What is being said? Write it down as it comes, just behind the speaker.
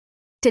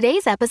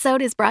Today's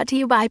episode is brought to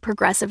you by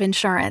Progressive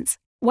Insurance.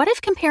 What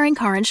if comparing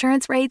car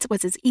insurance rates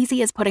was as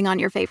easy as putting on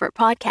your favorite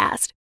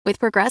podcast? With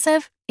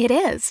Progressive, it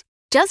is.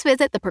 Just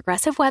visit the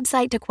Progressive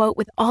website to quote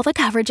with all the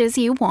coverages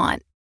you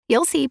want.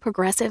 You'll see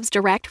Progressive's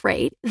direct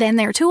rate, then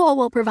their tool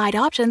will provide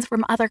options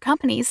from other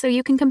companies so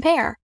you can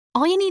compare.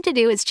 All you need to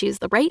do is choose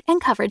the rate and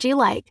coverage you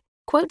like.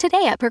 Quote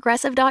today at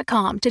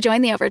Progressive.com to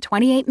join the over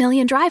 28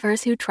 million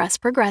drivers who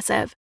trust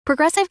Progressive.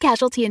 Progressive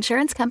Casualty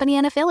Insurance Company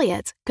and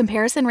Affiliates.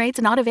 Comparison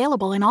rates not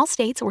available in all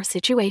states or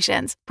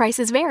situations.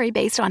 Prices vary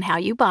based on how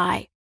you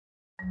buy.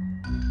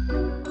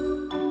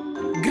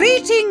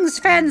 Greetings,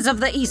 fans of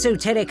the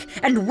esoteric,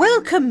 and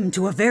welcome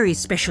to a very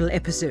special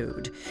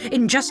episode.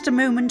 In just a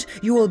moment,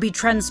 you will be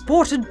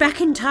transported back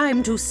in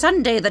time to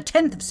Sunday, the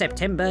 10th of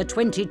September,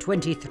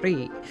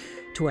 2023.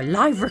 To a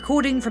live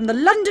recording from the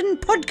London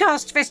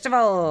Podcast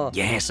Festival.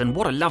 Yes, and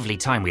what a lovely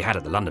time we had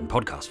at the London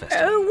Podcast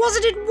Festival. Oh,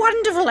 wasn't it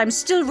wonderful? I'm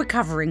still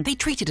recovering. They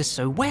treated us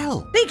so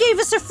well. They gave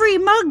us a free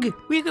mug.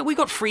 We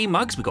got free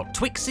mugs, we got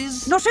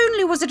Twixes. Not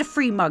only was it a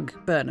free mug,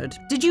 Bernard,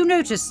 did you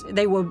notice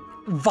they were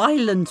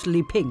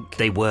violently pink?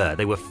 They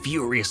were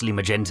furiously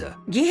magenta.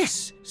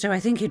 Yes, so I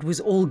think it was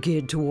all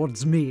geared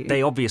towards me.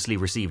 They obviously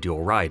received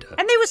your rider.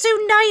 And they were so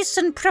nice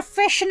and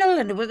professional,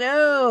 and it was,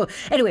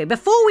 Anyway,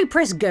 before we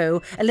press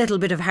go, a little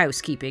bit of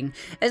housekeeping.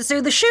 So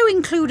the show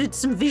included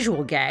some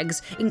visual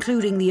gags,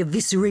 including the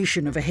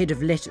evisceration of a head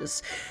of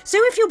lettuce. So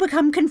if you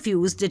become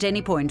confused at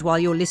any point while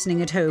you're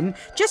listening at home,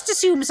 just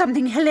assume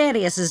something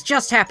hilarious has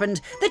just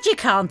happened that you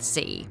can't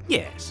see.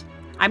 Yes.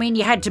 I mean,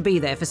 you had to be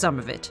there for some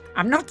of it.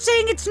 I'm not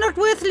saying it's not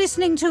worth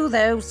listening to,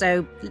 though,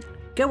 so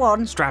go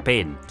on. Strap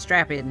in.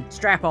 Strap in.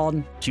 Strap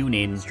on. Tune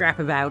in. Strap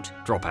about.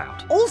 Drop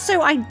out.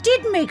 Also, I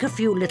did make a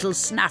few little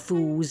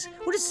snafus.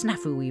 What does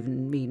snafu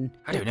even mean?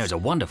 I don't know, it's a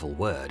wonderful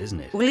word, isn't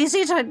it? Well, is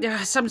it?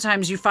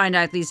 Sometimes you find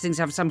out these things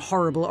have some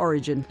horrible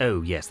origin.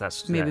 Oh, yes,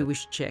 that's... Maybe we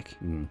should check.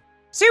 Mm.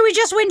 So we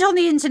just went on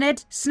the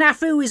internet.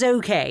 Snafu is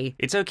okay.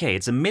 It's okay.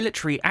 It's a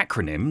military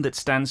acronym that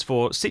stands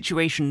for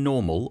Situation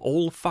Normal,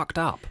 All Fucked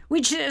Up.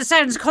 Which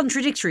sounds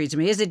contradictory to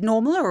me. Is it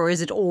normal or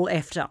is it all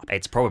effed up?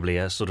 It's probably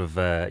a sort of,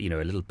 a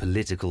little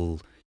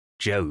political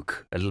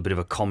joke, a little bit of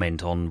a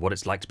comment on what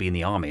it's like to be in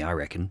the army, I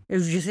reckon. What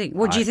do you think?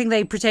 What do you think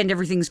they pretend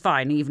everything's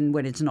fine even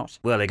when it's not?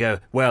 Well, they go,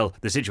 well,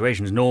 the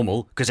situation's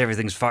normal because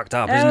everything's fucked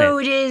up, isn't it? Oh,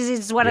 it is.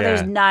 It's one of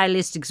those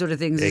nihilistic sort of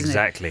things, isn't it?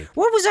 Exactly.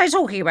 What was I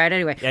talking about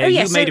anyway?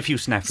 You made a few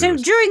snafus. So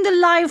during the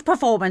live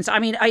performance, I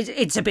mean,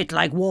 it's a bit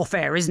like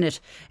warfare, isn't it?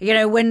 You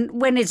know,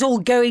 when it's all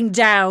going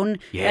down,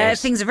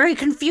 yes. Things are very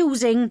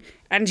confusing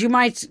and you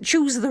might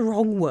choose the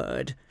wrong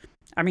word.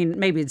 I mean,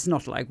 maybe it's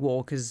not like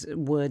war because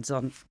words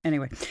aren't...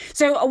 Anyway.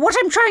 So what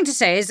I'm trying to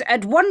say is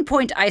at one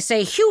point I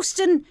say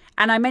Houston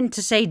and I meant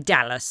to say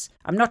Dallas.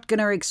 I'm not going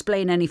to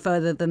explain any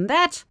further than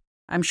that.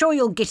 I'm sure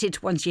you'll get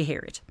it once you hear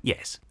it.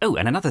 Yes. Oh,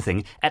 and another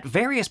thing. At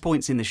various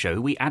points in the show,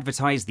 we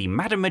advertised the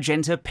Madame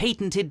Magenta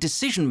patented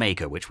decision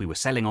maker, which we were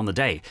selling on the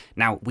day.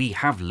 Now, we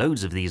have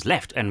loads of these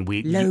left, and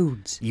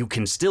Loads. You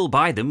can still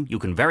buy them. You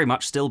can very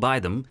much still buy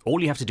them.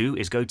 All you have to do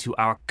is go to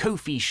our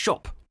Ko-fi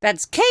shop.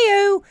 That's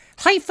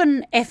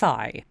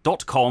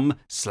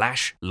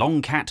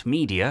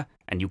ko-fi.com/longcatmedia,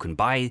 and you can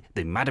buy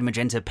the Madame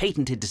Magenta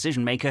patented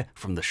decision maker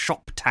from the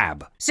shop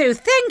tab. So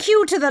thank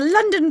you to the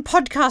London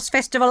Podcast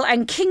Festival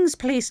and King's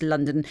Place,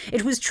 London.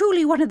 It was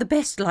truly one of the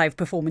best live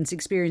performance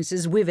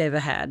experiences we've ever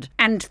had.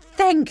 And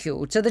thank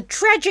you to the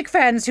tragic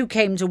fans who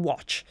came to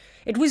watch.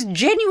 It was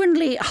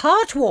genuinely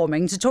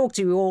heartwarming to talk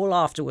to you all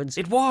afterwards.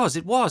 It was,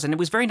 and it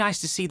was very nice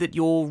to see that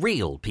you're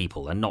real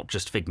people and not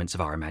just figments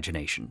of our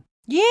imagination.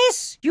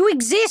 Yes, you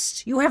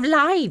exist. You have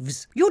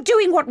lives. You're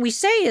doing what we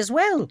say as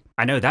well.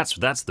 I know, that's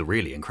the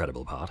really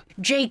incredible part.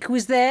 Jake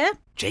was there.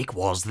 Jake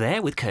was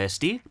there with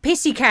Kirsty.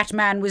 Pissycat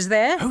Man was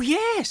there. Oh,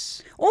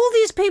 yes. All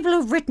these people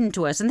have written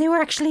to us and they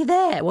were actually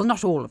there. Well,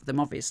 not all of them,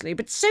 obviously,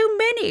 but so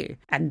many.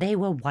 And they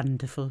were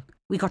wonderful.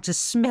 We got to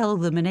smell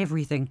them and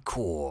everything.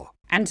 Cool.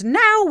 And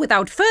now,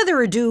 without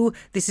further ado,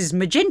 this is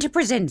Magenta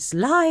Presents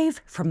live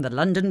from the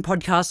London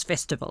Podcast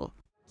Festival.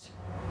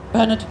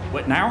 Bernard.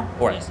 What, now?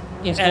 All right.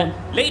 Yes, go on.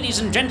 Ladies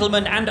and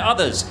gentlemen and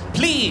others,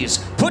 please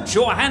put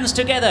your hands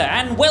together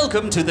and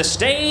welcome to the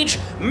stage,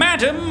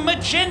 Madame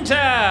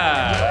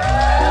Magenta!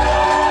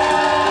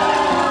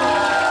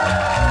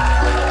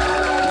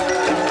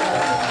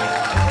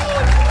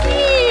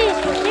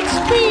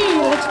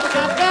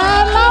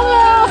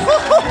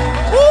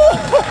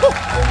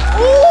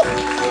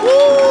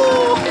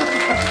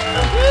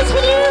 It's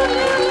me.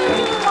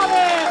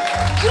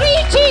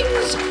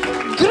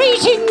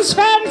 Greetings,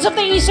 fans of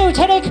the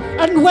esoteric,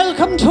 and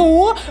welcome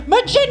to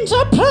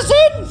Magenta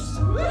Presents!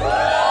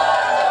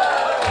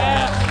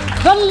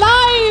 The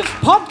live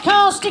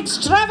podcast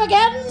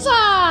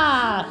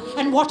extravaganza!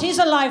 And what is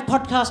a live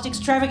podcast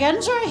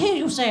extravaganza, I hear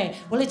you say?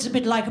 Well, it's a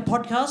bit like a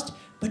podcast,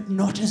 but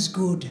not as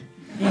good.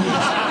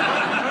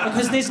 Yes.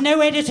 Because there's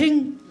no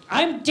editing.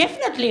 I'm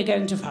definitely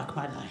going to fuck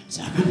my lines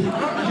up.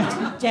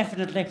 Yes,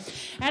 definitely.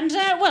 And,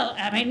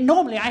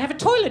 normally I have a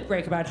toilet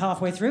break about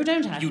halfway through,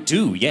 don't I? You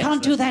do, yes.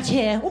 Can't do that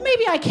here. Or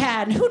maybe I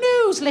can. Who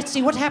knows? Let's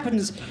see what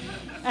happens.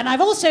 And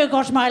I've also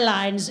got my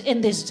lines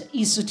in this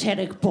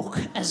esoteric book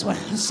as well.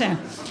 So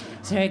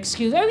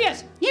excuse... Oh,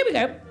 yes, here we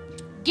go.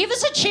 Give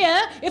us a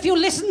cheer if you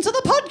listen to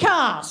the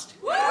podcast.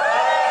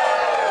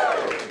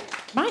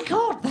 My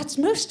God, that's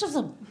most of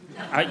them.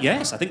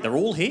 Yes, I think they're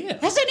all here.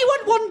 Has anyone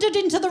wandered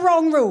into the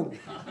wrong room?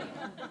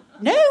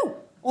 No.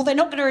 Or they're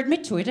not going to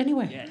admit to it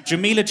anyway. Yeah.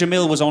 Jamila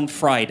Jamil was on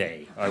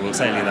Friday, I will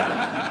tell you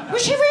that.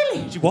 Was she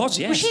really? She was,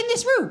 yes. Was she in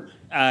this room?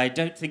 I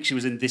don't think she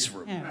was in this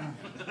room.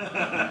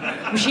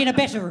 Oh. Was she in a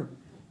better room?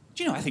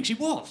 Do you know, I think she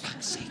was.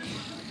 Fuck's sake.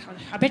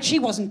 I bet she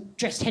wasn't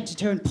dressed head to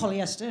toe in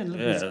polyester and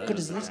looking as good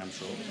as this. I'm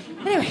sure.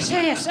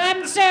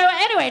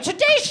 Anyway,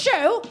 today's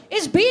show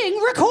is being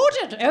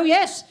recorded. Oh,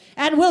 yes.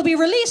 And will be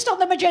released on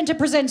the Magenta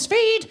Presents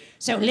feed.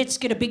 So let's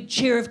get a big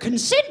cheer of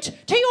consent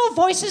to your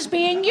voices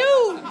being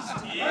used.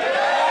 There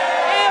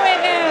we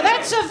go.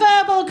 That's a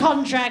verbal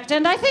contract.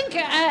 And I think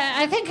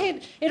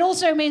it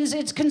also means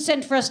it's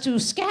consent for us to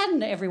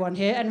scan everyone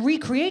here and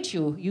recreate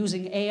you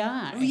using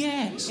AI. Oh,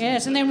 yes.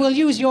 Yes, and then we'll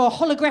use your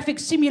holographic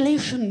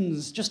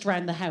simulations just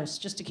around the house,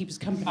 just to keep us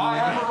company. I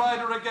have a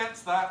rider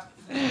against that.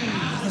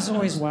 There's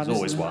always one. There's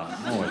always isn't one.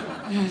 there? Always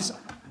one. Yes.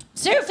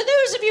 So, for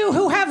those of you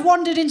who have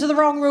wandered into the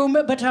wrong room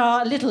but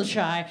are a little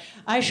shy,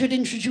 I should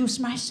introduce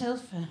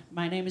myself.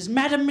 My name is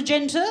Madame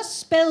Magenta,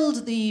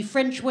 spelled the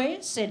French way,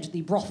 said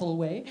the brothel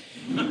way,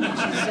 which is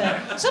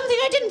something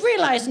I didn't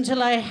realise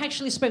until I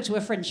actually spoke to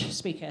a French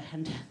speaker,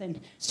 and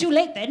then it's too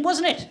late then,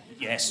 wasn't it?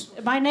 Yes.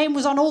 My name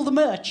was on all the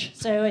merch,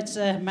 so it's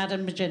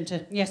Madame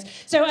Magenta, yes.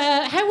 So,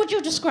 how would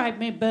you describe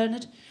me,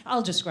 Bernard?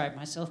 I'll describe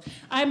myself.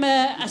 I'm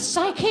a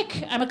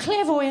psychic, I'm a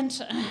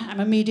clairvoyant, I'm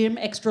a medium,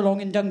 extra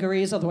long in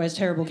dungarees, otherwise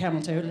terrible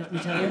camel toe, let me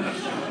tell you.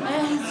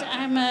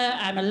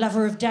 I'm a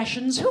lover of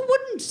Dachshunds. Who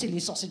wouldn't, silly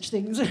sausage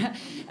things?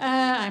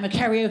 I'm a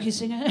karaoke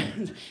singer.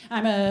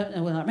 I'm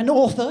an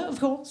author, of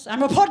course.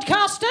 I'm a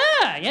podcaster,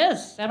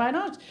 yes, am I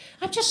not?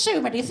 I'm just so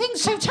many things,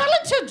 so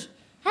talented.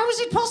 How is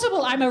it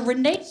possible? I'm a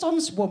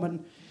Renaissance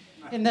woman,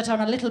 in that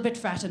I'm a little bit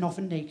fat and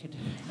often naked.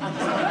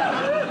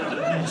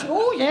 Yes.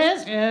 Oh,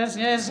 yes.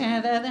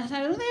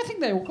 I think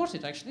they all got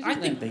it, actually. I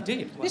think they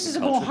did. This is a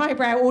more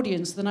highbrow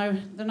audience than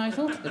I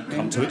thought they'd be.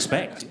 Come to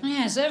expect.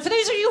 Yes, for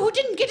those of you who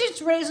didn't get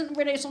it,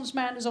 Renaissance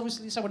man is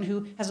obviously someone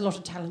who has a lot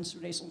of talents.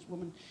 Renaissance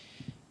woman.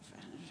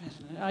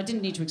 I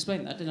didn't need to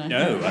explain that, did I?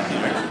 No.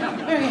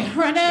 Okay,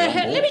 right.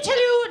 Let me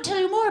tell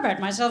you more about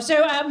myself.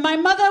 So, my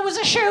mother was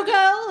a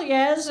showgirl,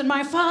 yes, and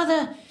my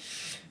father.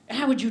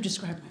 How would you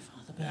describe my father?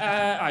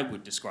 I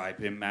would describe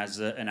him as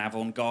an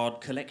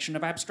avant-garde collection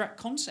of abstract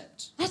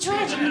concepts. That's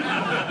right.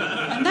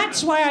 And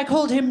that's why I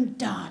called him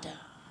Dada.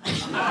 They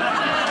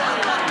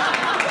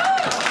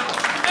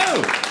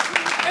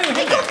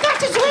got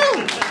that as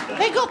well.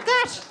 They got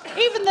that.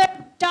 Even though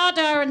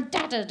Dada and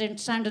Dada didn't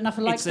sound enough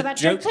alike It's for a that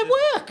joke. joke to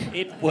work.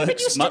 It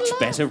works much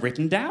better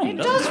written down. It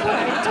does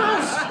work. It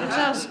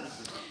does.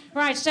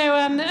 Right, so,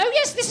 oh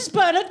yes, this is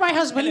Bernard, my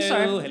husband. Hello,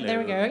 Sorry. hello. There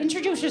we go.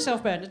 Introduce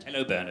yourself, Bernard.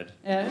 Hello, Bernard.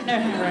 No,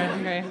 right,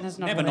 okay, that's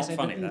not Never what I not said,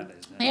 funny,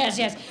 but- that is.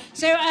 Yes.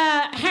 So,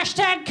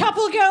 hashtag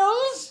couple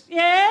goals.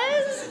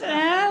 Yes.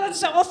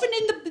 That's often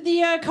in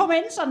the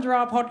comments under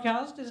our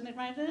podcast, isn't it,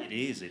 right there? It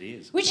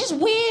is. Which is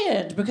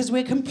weird, because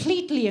we're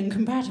completely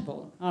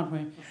incompatible, aren't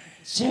we?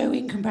 So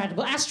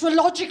incompatible.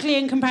 Astrologically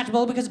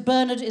incompatible, because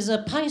Bernard is a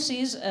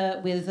Pisces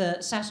with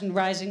Saturn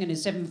rising in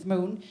his 7th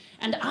moon,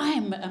 and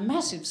I'm a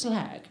massive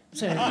slag.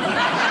 So,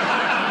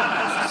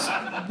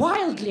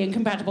 wildly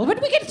incompatible.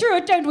 But we get through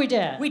it, don't we,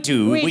 dear? We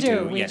do.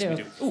 Yes, we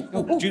do.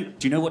 Ooh, do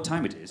you know what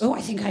time it is? Oh,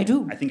 I think I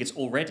do. I think it's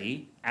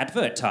already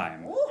advert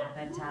time.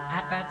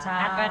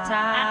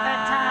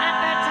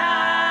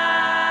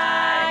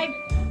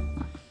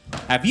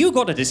 Have you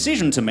got a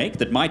decision to make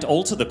that might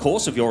alter the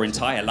course of your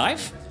entire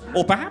life?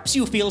 Or perhaps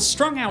you feel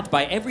strung out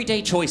by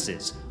everyday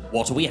choices.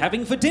 What are we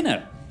having for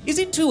dinner? Is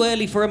it too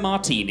early for a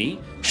martini?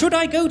 Should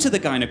I go to the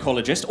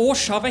gynecologist or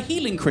shove a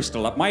healing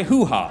crystal up my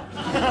hoo-ha?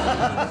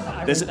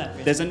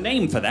 There's a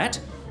name for that.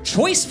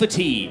 Choice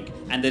fatigue.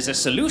 And there's a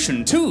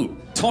solution too.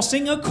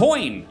 Tossing a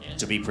coin.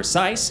 To be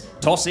precise,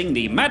 tossing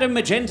the Madame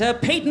Magenta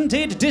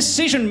patented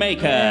decision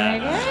maker.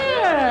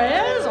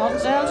 Yes, on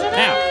sale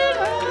today.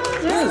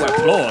 Ooh,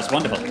 applause,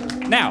 wonderful.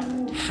 Now,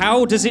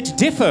 how does it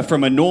differ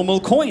from a normal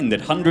coin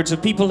that hundreds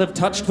of people have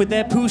touched with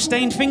their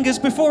poo-stained fingers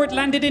before it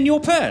landed in your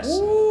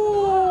purse?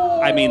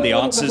 I mean, the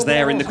answer's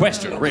there in the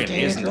question,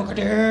 really, isn't it? Look at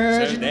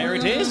it. So there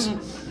it is.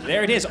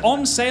 There it is,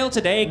 on sale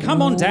today.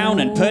 Come on down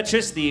and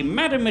purchase the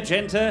Madame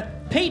Magenta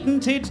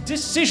patented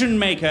decision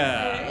maker.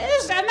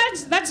 Yes, and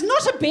that's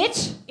not a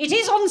bit. It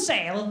is on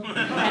sale.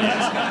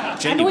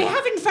 And we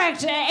have, in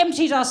fact,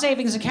 emptied our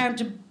savings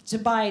account to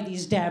buy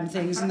these damn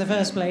things in the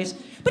first place.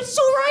 But it's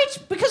all right,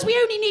 because we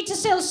only need to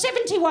sell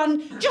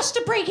 71 just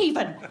to break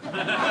even.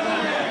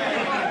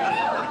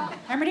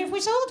 How many have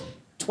we sold?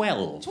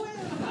 12.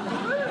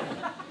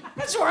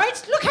 That's all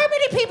right. Look how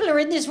many people are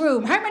in this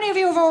room. How many of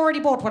you have already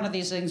bought one of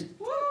these things?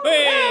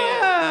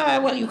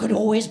 Well, you could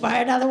always buy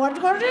another one.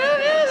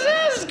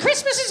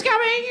 Christmas is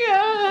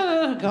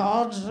coming.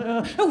 God.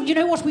 Oh, you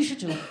know what we should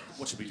do?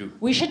 What should we do?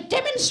 We should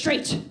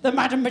demonstrate the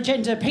Madame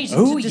Magenta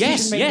patent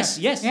Yes.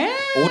 Yeah.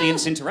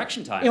 Audience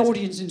interaction time.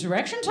 Audience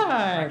interaction time.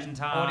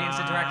 Audience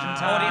interaction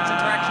time.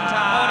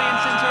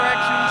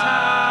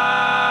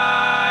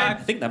 I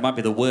think that might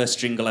be the worst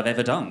jingle I've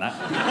ever done. That.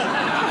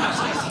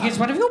 I think it's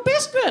one of your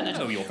best, Bernard.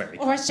 Oh, you're very.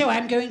 All right, so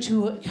I'm going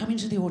to come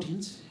into the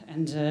audience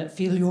and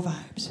feel your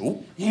vibes.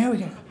 Ooh. Here we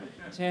go.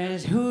 So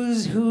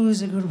who's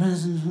a good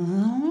person?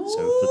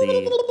 So for the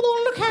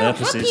look how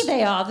purposes- happy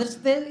they are.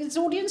 It's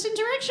audience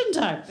interaction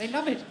time. They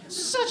love it.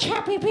 Such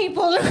happy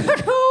people.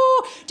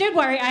 Don't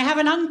worry, I have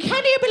an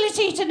uncanny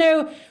ability to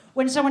know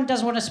when someone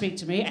does want to speak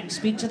to me and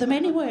speak to them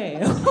anyway.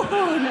 No,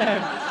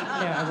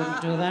 I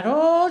wouldn't do that.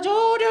 No,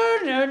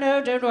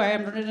 don't worry.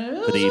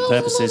 For the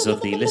purposes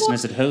of the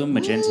listeners at home,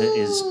 Magenta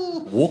is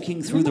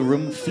walking through the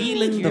room,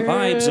 feeling the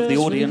vibes of the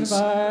audience.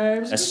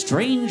 A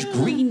strange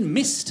green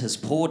mist has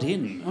poured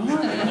in. Oh,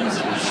 yes.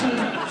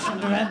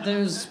 Shouldn't have had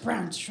those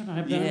sprouts, should I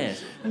have done?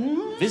 Yes.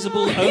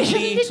 Visible only to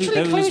Literally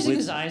those closing with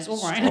his eyes.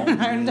 All right.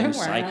 strong Don't worry.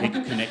 psychic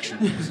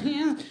connections.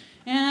 Yeah.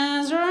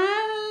 That's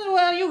right.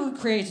 Well, you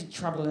created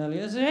trouble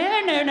earlier. So,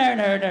 no.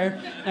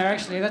 No,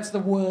 actually, that's the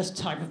worst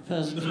type of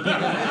person to be. All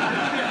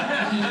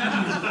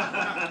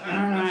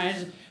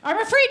right. I'm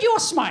afraid you're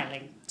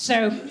smiling.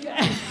 So,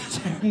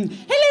 hello,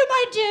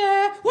 my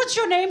dear. What's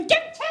your name?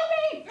 Don't tell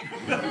me!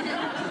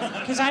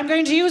 Because I'm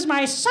going to use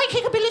my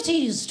psychic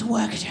abilities to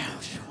work it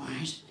out. All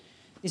right.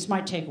 This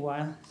might take a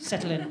while.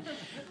 Settle in.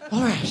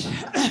 All right.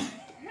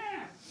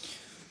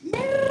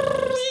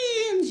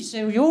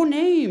 So, your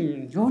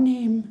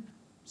name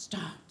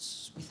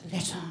starts with the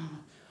letter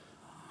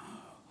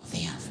of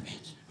the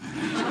alphabet.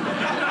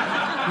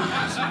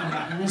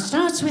 And it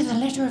starts with the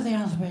letter of the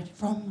alphabet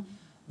from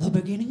the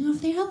beginning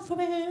of the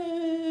alphabet,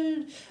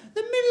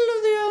 the middle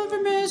of the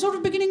alphabet, sort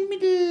of beginning,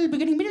 middle,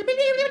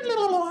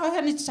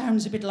 and it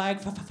sounds a bit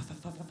like gonna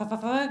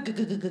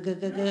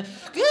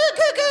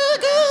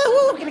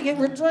get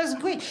rid of it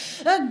quick.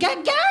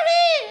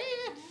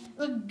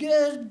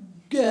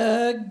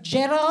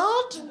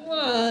 Gerard,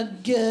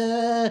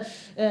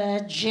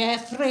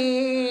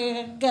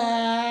 Jeffrey,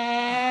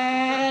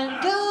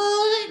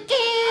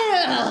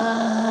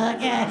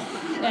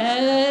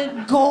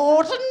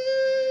 Gordon.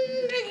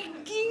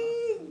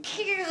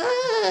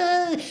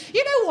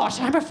 You know what?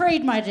 I'm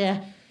afraid, my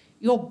dear,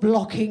 you're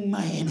blocking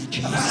my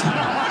energies.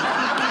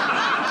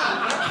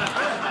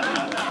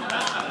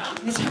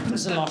 This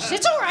happens a lot.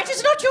 It's all right.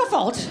 It's not your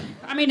fault.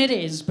 I mean, it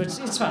is, but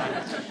it's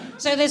fine.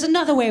 So there's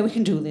another way we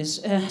can do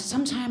this.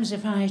 Sometimes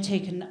if I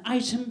take an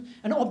item,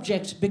 an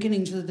object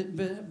belonging to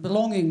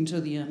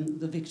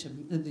the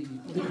victim,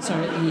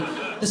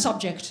 the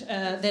subject,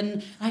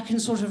 then I can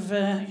sort of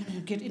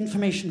get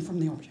information from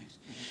the object.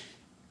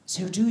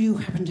 So do you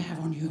happen to have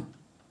on you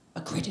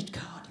a credit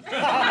card?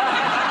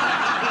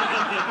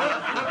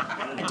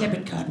 A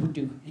debit card would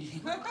do.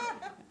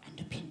 And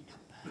a PIN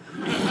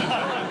number.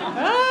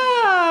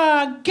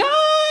 Guy!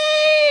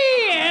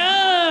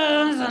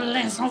 The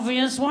less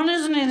obvious one,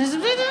 isn't it?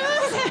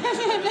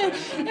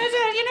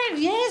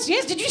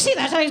 Yes. Did you see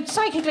that? I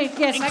psychically,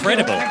 yes.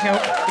 Incredible. Thank you.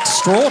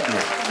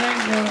 Extraordinary.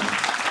 Thank you.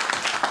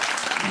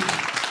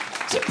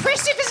 It's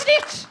impressive, isn't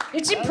it?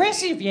 It's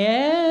impressive,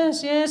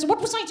 yes. What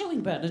was I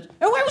doing, Bernard?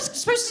 Oh, I was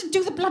supposed to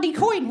do the bloody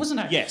coin,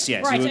 wasn't I? Yes.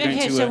 Right, We were going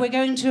okay, to, so we're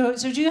going to...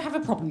 So do you have a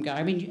problem, Guy?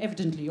 I mean,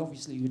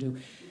 obviously you do.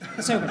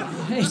 So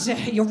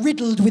you're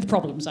riddled with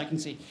problems, I can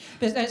see.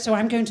 But, so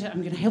I'm going to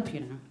help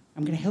you now.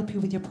 I'm going to help you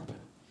with your problem.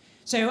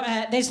 So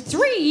there's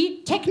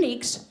 3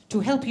 techniques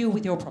to help you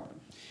with your problem.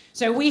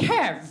 So we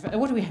have...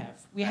 what do we have?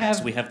 We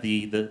have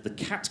the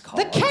cat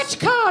cards. the cat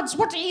cards.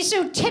 What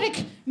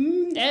esoteric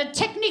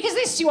technique is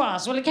this, you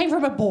ask? Well, it came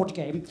from a board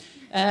game,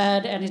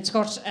 and it's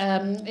got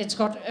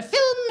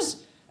films,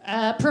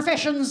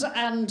 professions,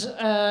 and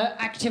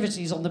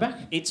activities on the back.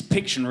 It's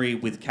Pictionary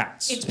with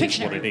cats. It's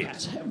Pictionary what it with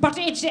is. cats. But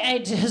it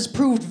has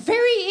proved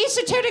very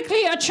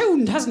esoterically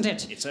attuned, hasn't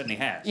it? It certainly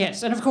has.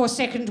 Yes, and of course,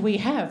 second, we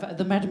have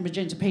the Madame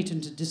Magenta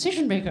patented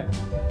decision maker.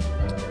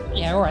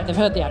 Yeah, all right, they've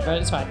heard the advert,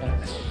 it's fine.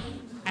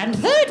 And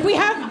third, we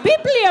have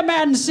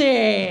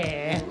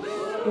bibliomancy.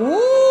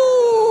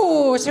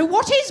 Ooh, so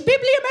what is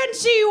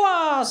bibliomancy, you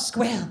ask?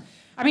 Well,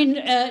 I mean,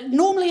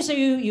 normally, so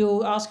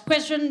you ask a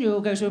question,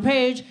 you go to a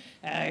page,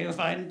 you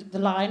find the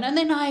line, and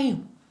then I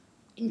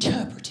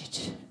interpret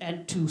it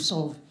and to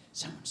solve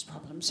someone's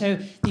problem. So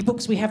the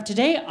books we have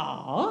today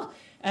are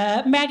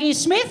Maggie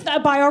Smith, a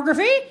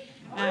biography.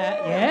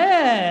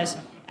 Yes.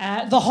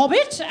 The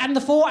Hobbit and the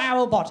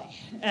 4-Hour Body.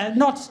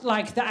 Not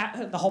like the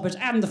Hobbit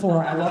and the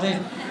 4-Hour Body.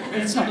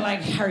 It's not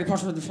like Harry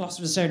Potter and the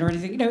Philosopher's Stone or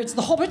anything. No, it's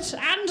the Hobbit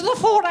and the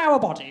 4-Hour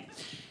Body.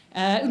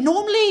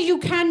 Normally you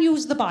can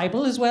use the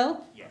Bible as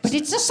well. Yes. But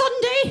it's a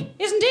Sunday,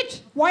 isn't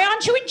it? Why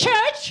aren't you in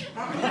church?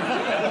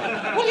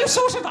 Well, you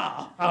sort of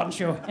are, aren't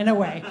you, in a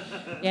way?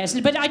 Yes,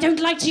 but I don't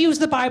like to use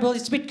the Bible.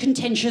 It's a bit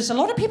contentious. A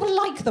lot of people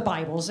like the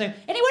Bible. So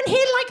anyone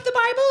here like the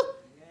Bible?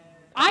 Yeah.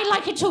 I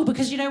like it too,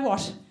 because you know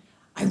what?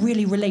 I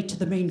really relate to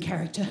the main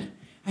character.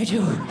 I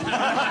do.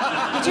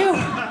 I do.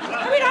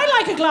 I mean, I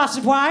like a glass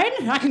of wine.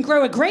 I can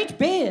grow a great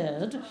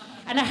beard.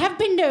 And I have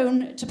been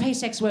known to pay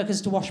sex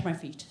workers to wash my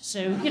feet. So,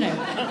 you know.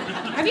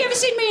 Have you ever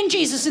seen me and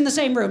Jesus in the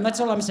same room? That's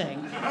all I'm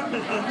saying.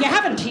 You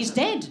haven't. He's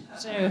dead.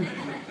 So,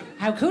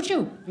 how could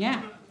you?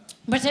 Yeah.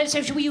 But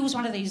so should we use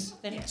one of these?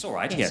 Then? It's all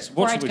right, yes.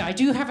 All right, Guy,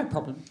 do you have a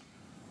problem?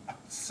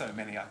 So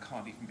many, I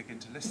can't even begin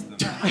to list them.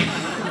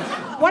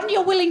 One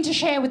you're willing to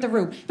share with the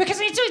room. Because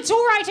it's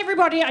all right,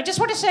 everybody. I just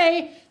want to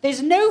say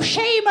there's no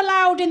shame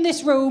allowed in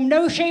this room.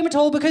 No shame at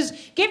all, because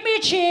give me a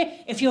cheer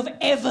if you've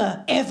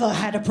ever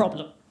had a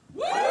problem.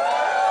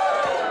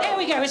 There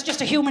we go. It's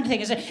just a human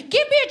thing, isn't it?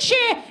 Give me a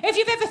cheer if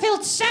you've ever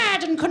felt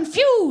sad and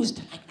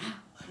confused. Like now.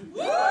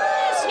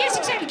 Yes,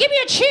 exactly. Give me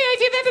a cheer if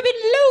you've ever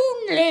been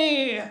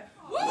lonely.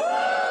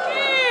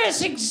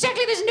 Yes,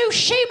 exactly. There's no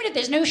shame in it.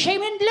 There's no shame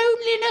in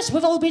loneliness.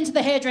 We've all been to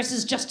the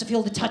hairdressers just to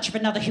feel the touch of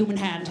another human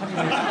hand, haven't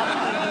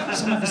we?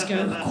 Some of us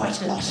go quite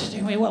a lot,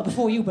 don't we? Well,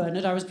 before you,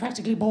 Bernard, I was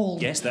practically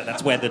bald. Yes,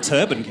 that's where the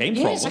turban came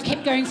from. Yes, I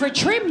kept going for a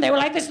trim. They were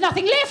like, there's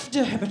nothing left.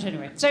 But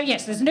anyway, so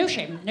yes, there's no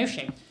shame, no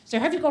shame. So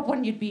have you got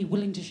one you'd be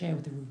willing to share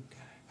with the room?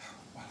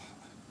 Well,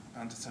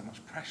 I'm under so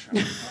much pressure.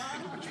 I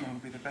think which one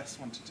would be the best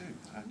one to do.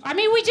 I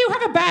mean, we do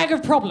have a bag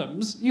of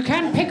problems. You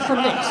can pick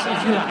from this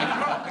if you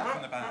like. Pick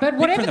from the bag. But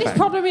whatever this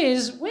problem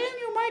is, well,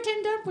 you might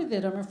end up with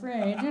it, I'm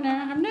afraid. You know,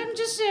 I'm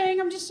just saying.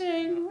 What is it?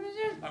 I'm willing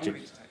to take the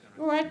risk.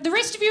 All right, the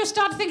rest of you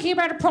start thinking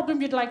about a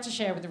problem you'd like to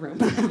share with the room.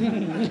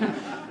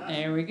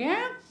 There we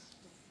go.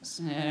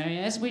 So,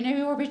 yes, we know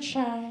you're a bit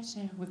shy,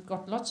 so we've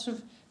got lots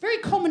of very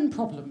common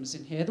problems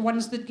in here, the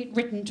ones that get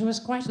written to us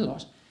quite a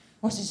lot.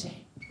 What's it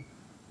say?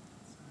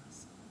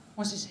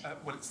 What's it say?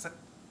 Well, it's...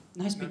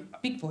 Nice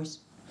big voice.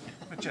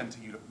 Magenta,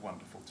 you look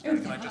wonderful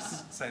today. Can I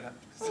just say that?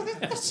 Oh,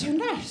 that's so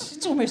nice.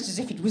 It's almost as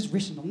if it was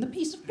written on the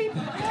piece of paper.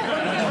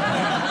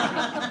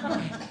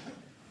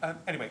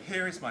 Anyway,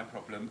 here is my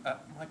problem.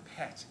 My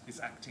pet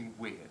is acting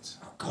weird.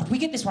 Oh, God, we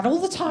get this one all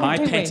the time, My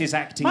don't pet we? is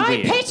acting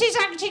weird. My pet is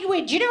acting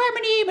weird. Do you know how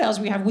many emails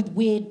we have with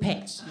weird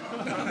pets?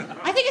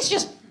 I think it's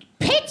just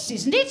pets,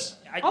 isn't it?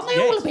 Aren't they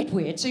all a bit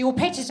weird? So your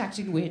pet is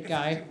acting weird,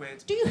 Guy. Acting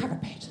weird. Do you have a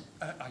pet?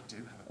 I do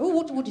have a pet. Oh,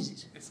 what is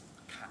it? It's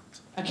a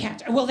cat. A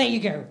cat. Well, there you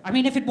go. I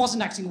mean, if it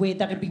wasn't acting weird,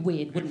 that'd be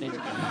weird, wouldn't it?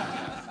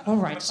 All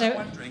right, I'm so...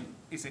 wondering,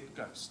 is it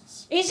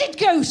ghosts? Is it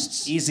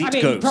ghosts? Is it I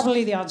mean, ghosts?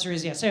 probably the answer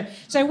is yes.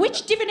 So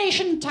which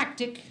divination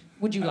tactic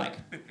would you like?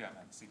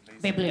 Bibliomancy,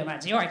 please.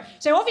 Bibliomancy, all right.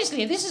 So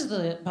obviously this is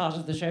the part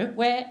of the show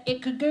where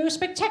it could go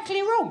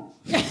spectacularly wrong.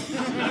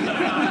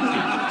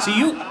 So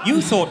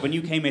you thought when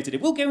you came here today,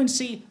 we'll go and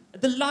see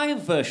the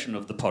live version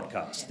of the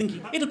podcast,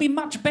 thinking it'll be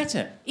much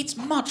better. It's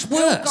much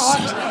worse.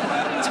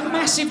 God. It's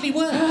massively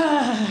worse.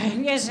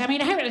 Yes, I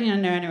mean,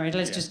 anyway,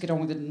 let's just get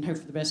on with it and hope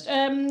for the best.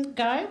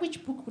 Guy,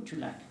 which book would you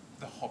like?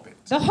 The Hobbit.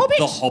 The Hobbit.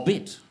 The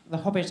Hobbit. The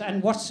Hobbit.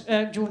 And what,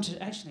 do you want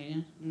to, actually, yeah,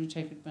 let me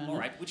take it, Bernard. All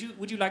right, would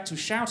you like to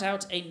shout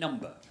out a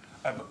number?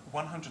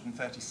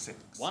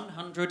 136.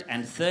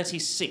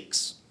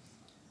 136.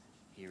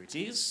 Here it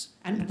is.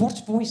 And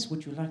what voice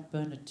would you like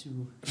Bernard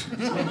to...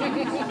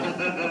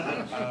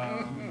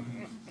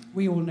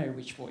 We all know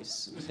which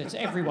voice that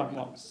everyone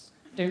wants,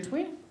 don't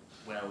we?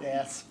 Well,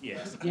 Yes.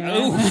 yes. Yeah.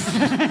 Oh,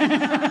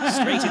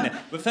 straight in there.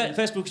 But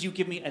first, because you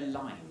give me a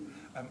line.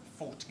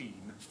 14.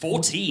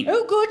 14.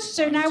 Oh, good.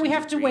 So now we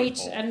have to 3, wait,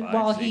 4, and 5,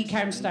 while he 6,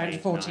 counts 7, down to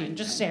 8, 14, 9,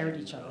 just stare at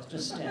each other.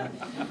 Just 14.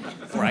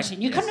 Right,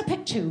 You couldn't have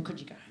picked two, could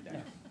you, Guy?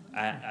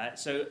 No.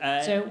 So,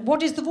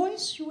 what is the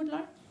voice you would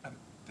like?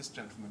 This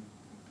gentleman.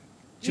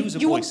 choose a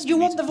you voice. Want, you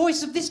want the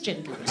voice of this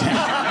gentleman?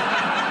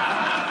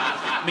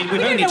 I mean, we've We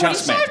don't only know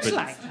just what he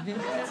met, sounds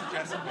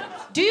but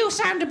like. Do you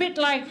sound a bit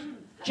like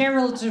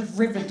Gerald of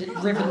Rivendell,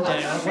 or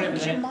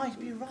whatever? You might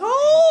be right.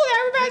 Oh,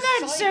 how about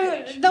that?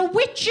 So the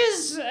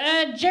witches,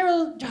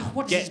 Gerald.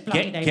 What is his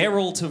bloody name?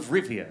 Geralt of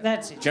Rivia.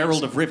 That's it.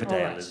 Gerald of All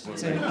Riverdale. right. Is what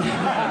So-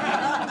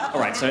 All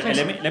right, so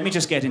let me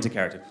just get into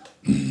character.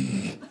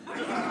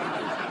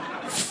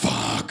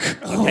 Fuck.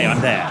 Okay,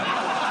 I'm there.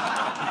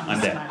 I'm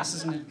there. Nice,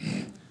 isn't it?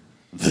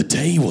 The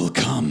day will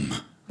come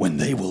when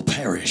they will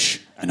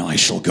perish, and I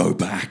shall go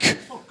back.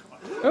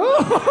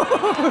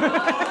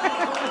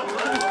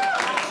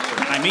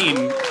 I mean,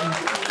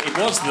 it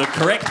was the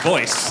correct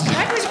voice.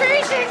 That was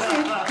very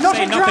sexy. Not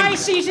Say a dry nothing.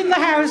 seat in the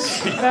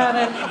house,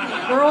 Bernard.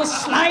 We're all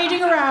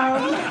sliding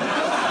around.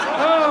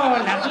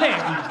 Oh, lovely.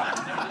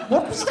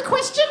 What was the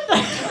question?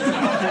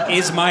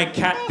 Is my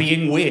cat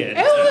being weird?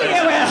 Oh,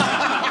 yeah, well.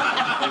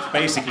 That's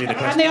basically the And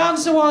question. the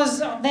answer was,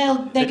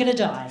 they're going to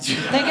die.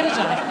 They're going to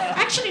die.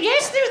 Actually,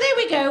 yes, there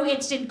we go.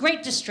 It's in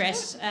great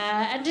distress,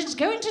 and it's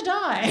going to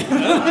die.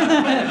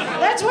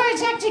 That's why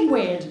it's acting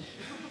weird.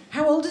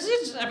 How old is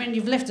it? I mean,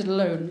 you've left it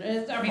alone.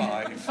 I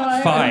mean,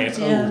 5. Five.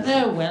 Yeah.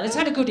 Oh, well, it's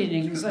had a good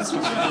innings. That's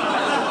what...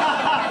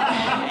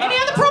 Any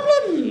other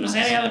problems?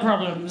 Any other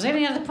problems?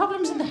 Any other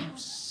problems in the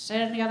house?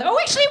 Any other... Oh,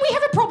 actually, we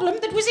have a problem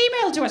that was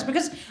emailed to us,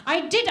 because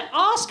I did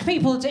ask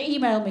people to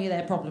email me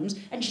their problems,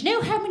 and do you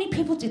know how many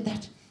people did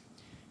that?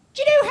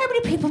 Do you know how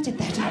many people did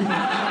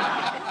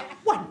that?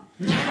 1.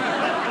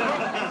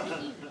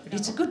 But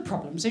it's a good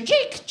problem. So,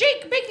 Jake,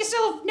 make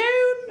yourself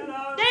known.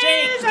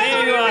 Jake,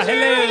 there you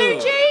Hello,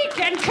 Jake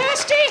and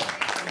Kirsty.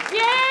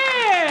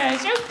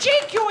 Yes. Oh,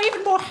 Jake, you're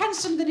even more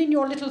handsome than in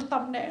your little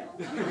thumbnail.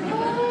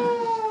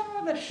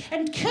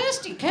 And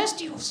Kirsty,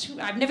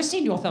 I've never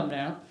seen your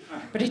thumbnail,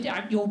 but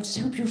you're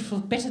so beautiful,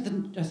 better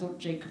than I thought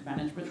Jake could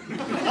manage. But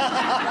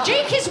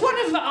Jake is one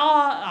of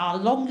our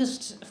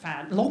longest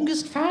fans.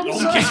 Longest fans?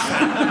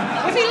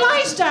 If he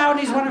lies down,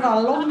 he's one of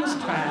our longest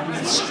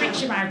fans.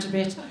 Stretch him out a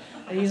bit.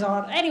 He's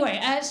on.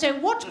 Anyway, so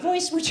what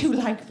voice would you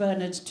like,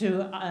 Bernard,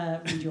 to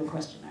read your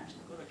question out?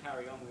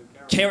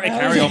 Carry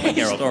on with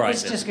Gerald, all right.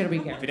 It's just going to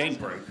be Gerald. If it ain't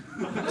broke.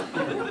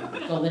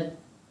 Go on then.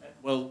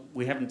 Well,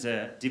 we haven't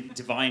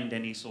divined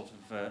any sort of...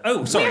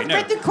 Oh, sorry, We haven't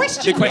read the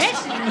question yet. yet.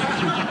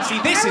 See,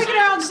 this How are we going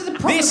to answer the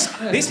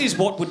problem? This is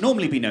what would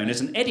normally be known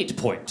as an edit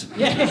point.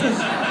 Yes.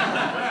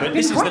 But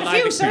this is Quite the a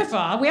live few so experience.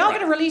 far. We are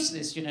going to release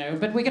this, you know,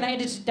 but we're going to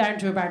edit it down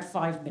to about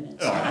 5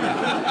 minutes.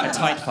 A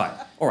tight 5.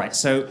 All right,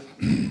 so...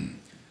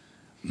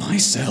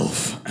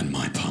 Myself and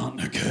my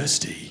partner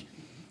Kirsty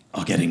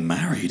are getting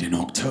married in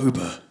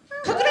October.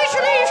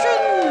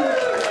 Congratulations!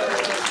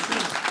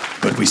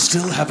 But we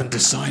still haven't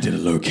decided a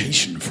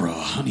location for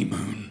our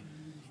honeymoon.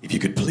 If you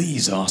could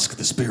please ask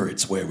the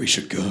spirits where we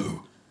should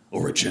go,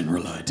 or a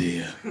general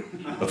idea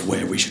of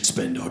where we should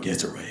spend our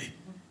getaway,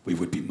 we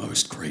would be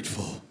most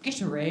grateful.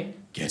 Getaway.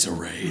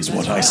 Getaway is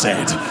what I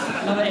said.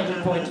 Another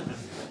edit point.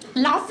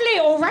 Lovely.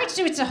 All right,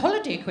 so it's a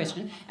holiday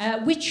question.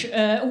 Which,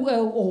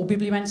 or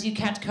bibliomancy,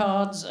 cat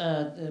cards,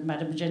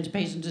 Madame Magenta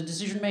Patent, a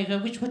decision maker,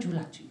 which would you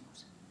like to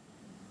use?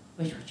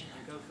 Which would you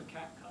like? Go for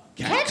cat cards.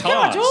 Cat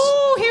cards.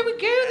 Oh, here we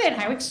go then.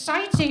 How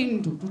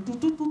exciting.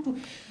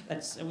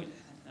 That's... I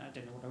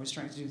don't know what I was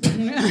trying to do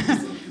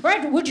then.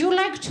 Right, would you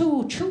like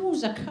to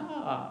choose a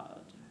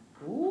card?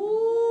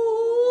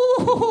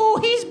 Ooh,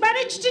 he's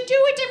managed to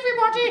do it,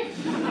 everybody.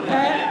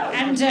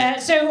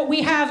 So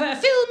we have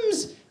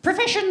films,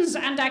 professions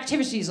and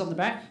activities on the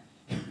back.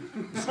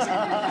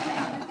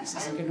 This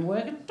isn't going to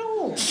work at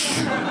all.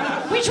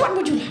 Which one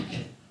would you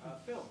like?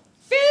 Film.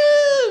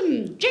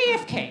 Film!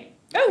 JFK.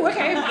 Oh,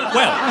 okay. Well...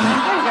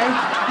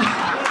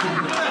 There you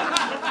go.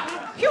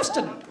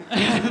 Houston.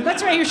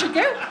 That's where you should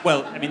go.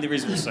 Well, I mean, there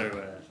is also...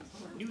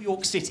 New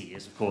York City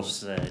is, of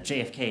course,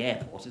 JFK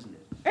Airport, isn't it?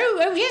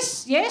 Oh,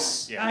 yes.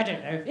 Yeah. I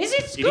don't know. Is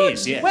it It good?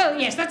 is, yeah. Well,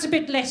 yes, that's a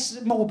bit less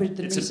morbid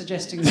than me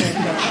suggesting that.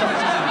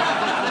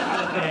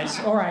 Yes,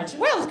 all right.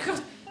 Well,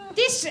 God,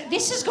 this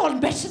has gone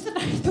better than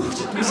I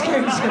thought it was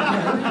going to go.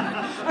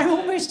 I'm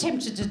almost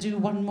tempted to do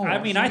one more. I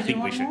mean, I think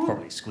we one should more?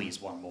 probably squeeze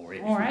one more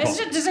in. All right. if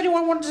possible. Does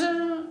anyone want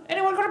to...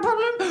 Anyone got a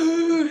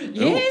problem?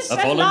 Yes, a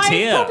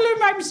volunteer. live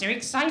problem. I'm so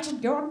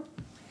excited. Go on.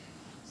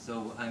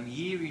 So I'm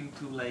here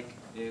into like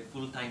a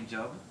full-time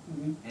job,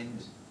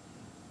 and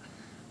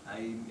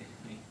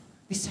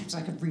This sounds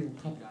like a real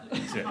problem.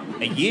 So,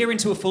 a year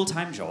into a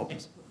full-time job.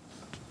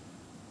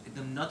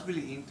 I'm not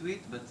really into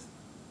it, but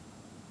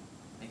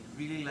I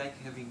really like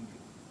having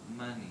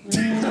money.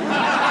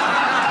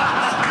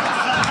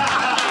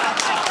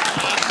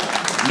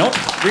 Not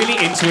really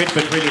into it,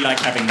 but really like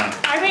having money.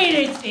 I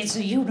mean, it's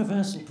a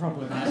universal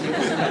problem.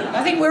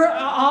 I think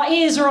our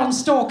ears are on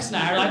stalks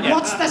now. Like,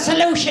 what's the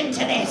solution to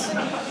this?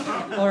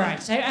 All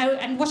right. So,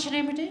 and what's your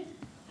name, Odette?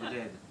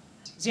 Odette.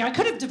 See, I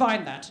could have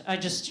divined that. I'm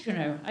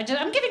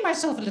giving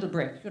myself a little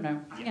break.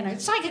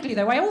 Psychically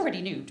though, I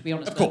already knew. To be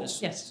honest. Of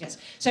course. Yes.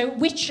 So,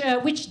 which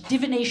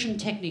divination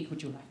technique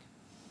would you like?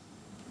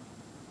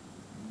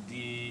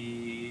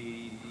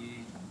 The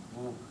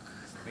book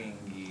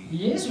thingy.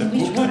 Yes.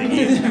 Which one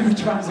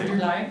would you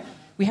like?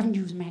 We haven't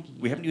used Maggie.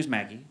 We haven't used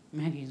Maggie.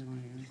 Maggie is one.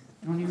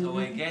 So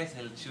I guess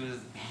I'll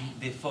choose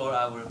the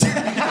 4-hour.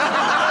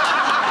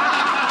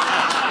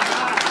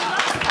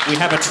 We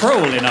have a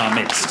troll in our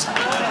midst.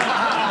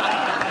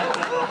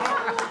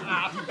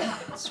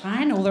 It's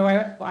fine, although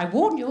I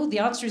warn you, the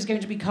answer is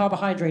going to be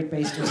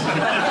carbohydrate-based or something.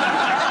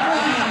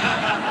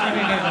 There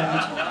we go,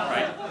 Bernard.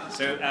 Right.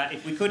 So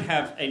if we could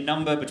have a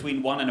number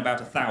between 1 and about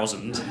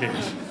 1,000.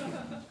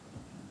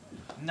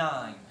 9.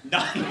 9.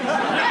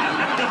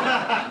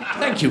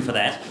 Thank you for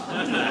that.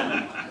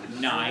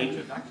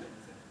 9.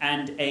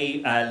 And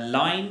a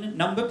line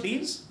number,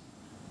 please.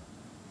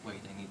 Wait,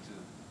 I need to.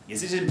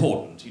 Yes, it's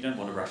important. You don't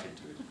want to rush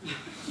into it.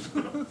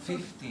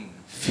 15.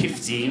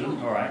 15.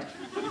 All right.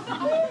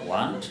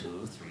 1,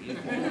 2, 3,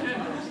 4.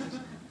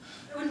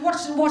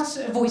 What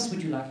voice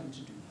would you like him to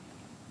do?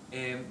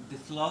 The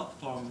sloth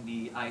from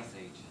the Ice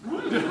Age.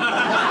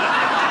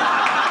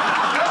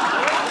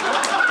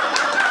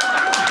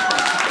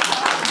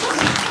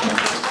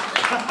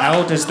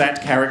 How does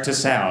that character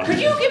sound? Could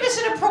you give us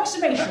an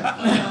approximation?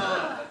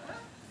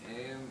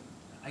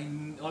 I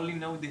only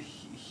know the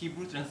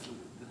Hebrew translation.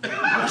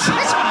 That's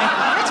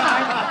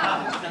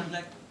fine. Sounds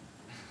like.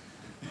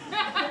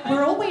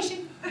 We're all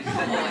waiting.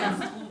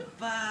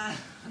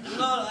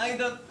 No, I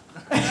don't.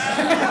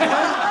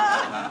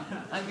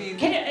 I mean.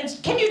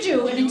 Can you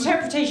do an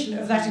interpretation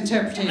of that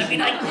interpretation? I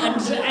mean,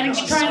 and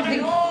try and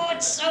think. Oh,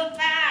 it's so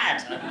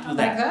bad.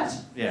 Like that?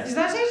 Yeah. Is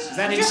that it? Is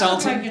that Just look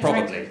insulting? like you're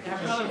trying Probably.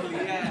 Probably,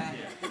 yeah.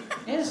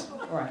 Yes?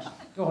 All right.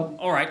 Go on.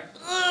 All right.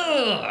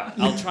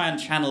 I'll try and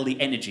channel the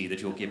energy that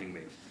you're giving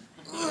me.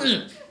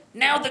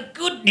 Now the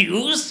good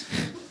news,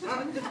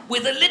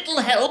 with a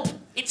little help,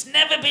 it's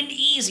never been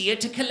easier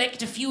to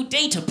collect a few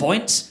data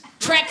points,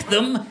 track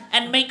them,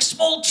 and make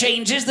small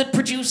changes that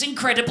produce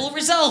incredible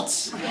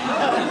results. That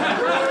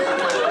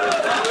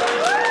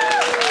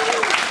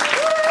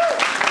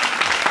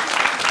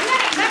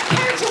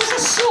character was a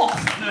sloth.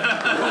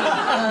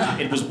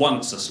 It was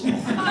once a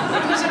sloth. He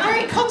was a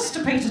very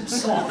constipated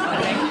sloth,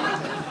 I think.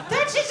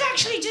 That is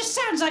actually just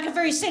sounds like a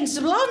very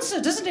sensible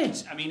answer, doesn't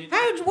it? I mean,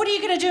 what are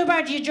you going to do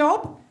about your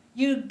job?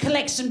 You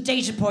collect some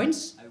data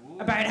points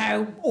about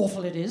how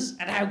awful it is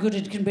and how good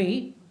it can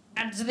be,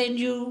 and then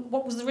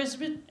what was the rest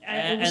of it?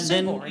 And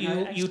then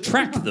you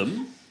track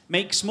them,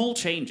 make small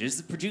changes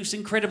that produce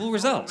incredible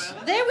results.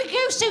 There we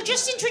go. So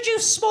just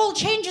introduce small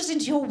changes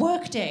into your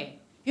workday.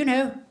 You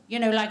know,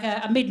 like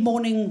a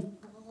mid-morning.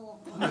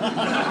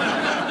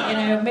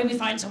 Maybe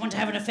find someone to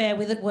have an affair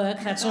with at work,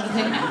 that sort of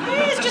thing.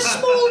 Yeah, it's just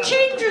small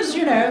changes,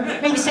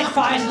 Maybe set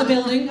fire to the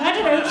building. I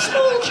don't know,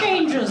 small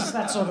changes,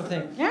 that sort of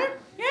thing. Yeah?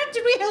 Yeah,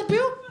 did we help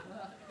you?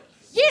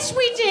 Yes,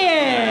 we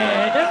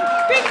did!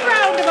 A big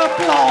round of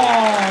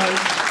applause!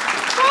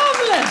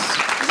 Marvellous!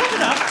 Is that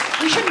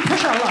enough? We shouldn't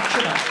push our luck,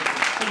 should I?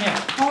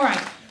 Yeah.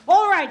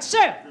 All right,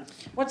 so,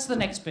 what's the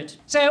next bit?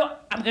 So,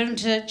 I'm going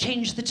to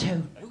change the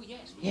tone.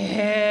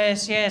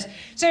 Yes.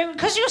 So,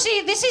 because you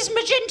see, this is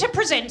Magenta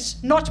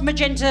Presents, not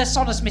Magenta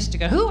Sonus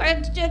Mystica.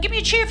 Give me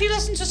a cheer if you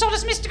listen to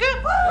Sonus Mystica.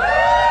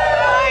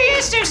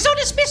 Yes, so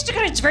Sonus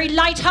Mystica, it's very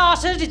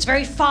light-hearted, it's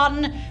very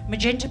fun.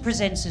 Magenta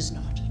Presents is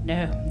not,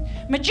 no.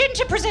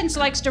 Magenta Presents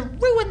likes to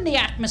ruin the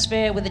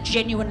atmosphere with a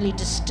genuinely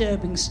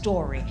disturbing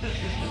story.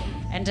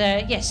 And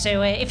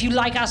so if you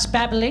like us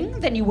babbling,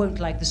 then you won't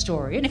like the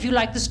story. And if you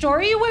like the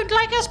story, you won't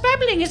like us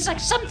babbling. It's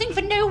like something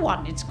for no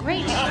one. It's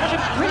great. What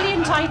a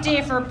brilliant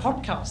idea for a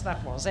podcast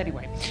that was,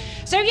 anyway.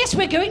 So yes,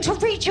 we're going to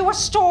read you a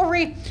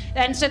story,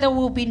 and so there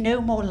will be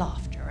no more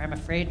laughter, I'm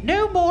afraid.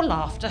 No more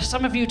laughter.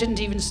 Some of you didn't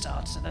even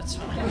start, so that's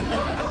fine.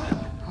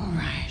 All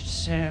right,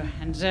 so,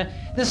 and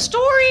the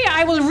story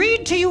I will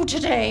read to you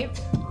today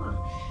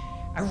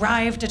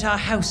arrived at our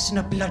house in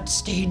a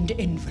blood-stained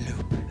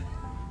envelope.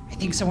 I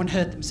think someone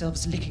hurt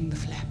themselves licking the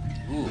flap.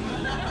 Ooh.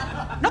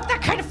 Not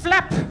that kind of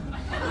flap.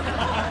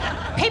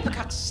 Paper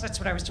cuts, that's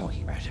what I was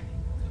talking about.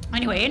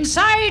 Anyway,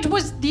 inside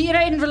the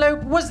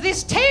envelope was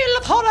this tale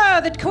of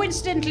horror that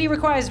coincidentally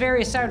requires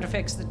various sound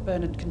effects that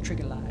Bernard can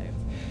trigger live.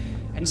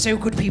 And so,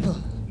 good people.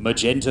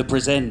 Magenta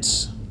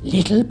presents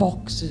Little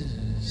Boxes.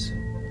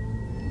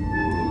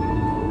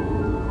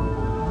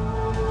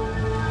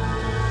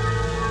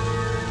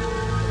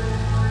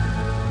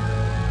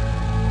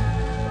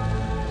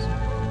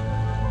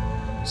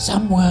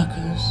 Some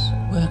workers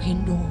work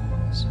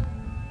indoors,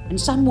 and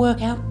some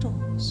work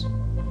outdoors.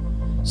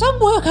 Some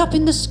work up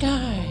in the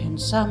sky,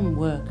 and some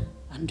work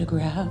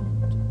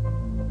underground.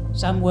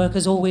 Some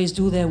workers always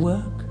do their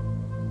work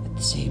at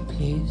the same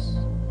place.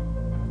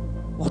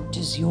 What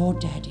does your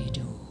daddy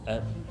do?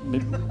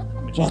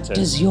 Magenta. What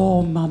does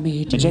your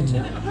mummy do?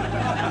 Magenta,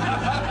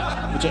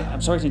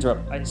 I'm sorry to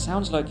interrupt. It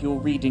sounds like you're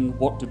reading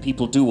What Do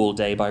People Do All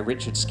Day by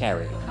Richard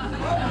Scarry.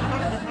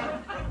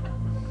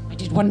 I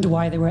did wonder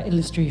why there were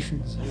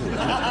illustrations.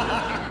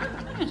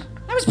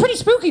 That was pretty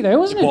spooky, though,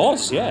 wasn't it? It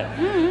was, yeah.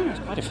 It was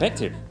quite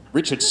effective.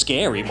 Richard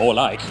Scary, more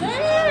like.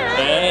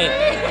 Hey.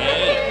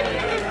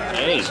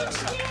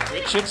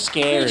 Richard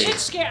Scary. Richard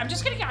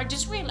Scary. I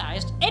just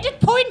realised. Edit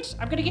point.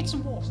 I'm gonna get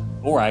some water.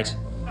 All right.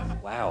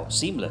 Wow,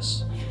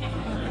 seamless.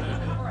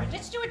 All right,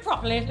 let's do it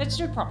properly. All right.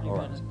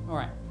 Bernard. All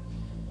right.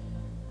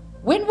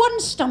 When one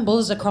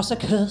stumbles across a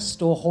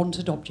cursed or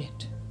haunted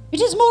object, it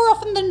is more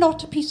often than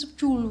not a piece of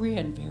jewellery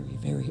and very,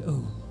 very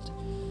old.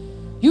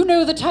 You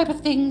know the type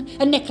of thing,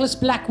 a necklace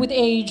black with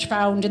age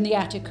found in the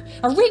attic,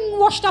 a ring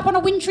washed up on a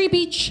wintry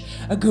beach,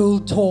 a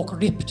gold torque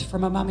ripped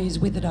from a mummy's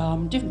withered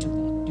arm. Don't do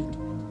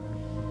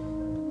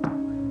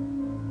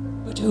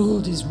that. But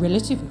old is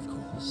relative, of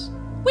course.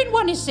 When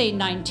one is, say,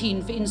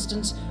 19, for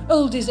instance,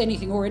 old is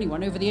anything or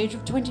anyone over the age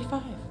of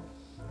 25.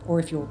 Or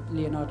if you're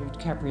Leonardo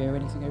DiCaprio,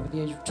 anything over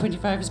the age of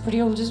 25 is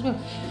pretty old as well.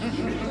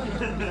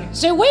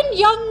 So when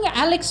young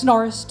Alex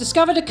Norris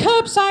discovered a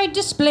curbside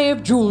display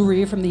of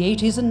jewellery from the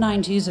 80s and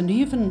 90s and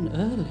even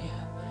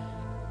earlier,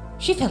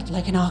 she felt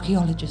like an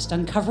archaeologist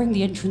uncovering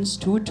the entrance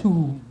to a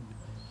tomb.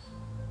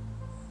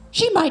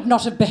 She might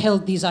not have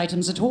beheld these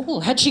items at all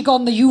had she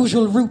gone the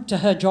usual route to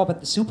her job at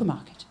the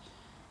supermarket.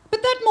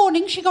 But that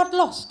morning she got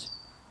lost.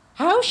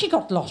 How she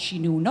got lost she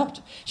knew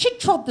not. She'd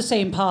trod the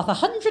same path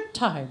 100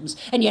 times,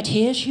 and yet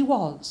here she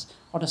was,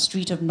 on a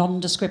street of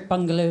nondescript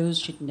bungalows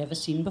she'd never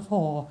seen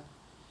before.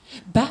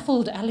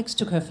 Baffled, Alex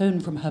took her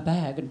phone from her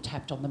bag and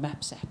tapped on the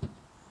Maps app.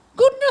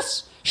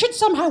 Goodness! She'd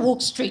somehow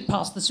walked straight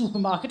past the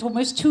supermarket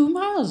almost 2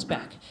 miles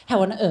back.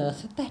 How on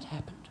earth had that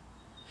happened?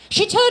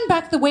 She turned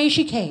back the way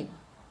she came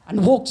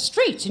and walked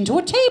straight into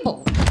a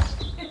table.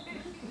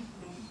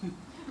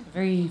 A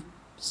very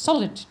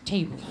solid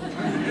table.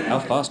 How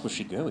fast was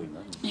she going?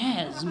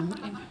 Yes.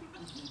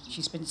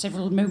 She spent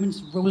several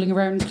moments rolling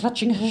around,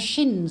 clutching her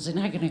shins in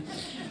agony.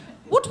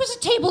 What was a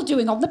table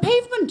doing on the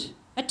pavement?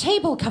 A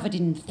table covered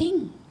in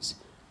things.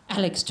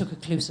 Alex took a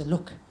closer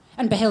look.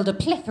 and beheld a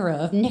plethora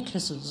of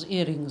necklaces,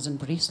 earrings, and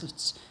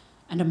bracelets,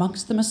 and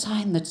amongst them a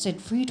sign that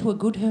said, "Free to a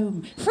good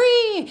home."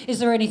 Free! Is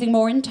there anything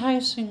more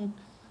enticing?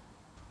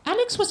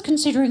 Alex was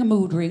considering a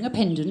mood ring, a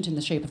pendant in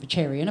the shape of a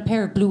cherry, and a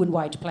pair of blue and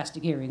white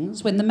plastic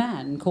earrings when the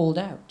man called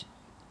out.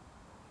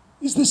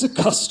 Is this a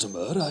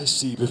customer I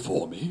see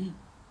before me?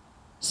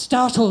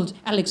 Startled,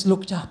 Alex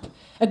looked up.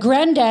 A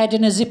grandad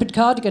in a zippered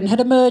cardigan had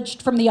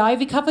emerged from the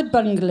ivy-covered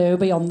bungalow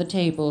beyond the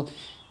table.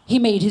 He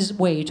made his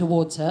way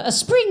towards her, a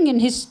spring in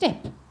his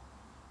step.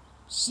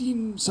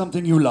 Seen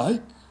something you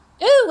like?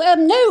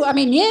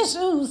 Yes,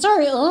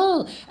 sorry,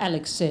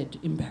 Alex said,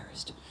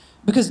 embarrassed.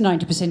 Because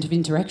 90% of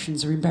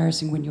interactions are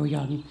embarrassing when you're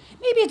young.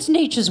 Maybe it's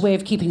nature's way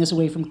of keeping us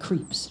away from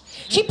creeps.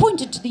 She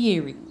pointed to the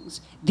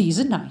earrings. "These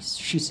are nice,"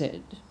 she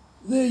said.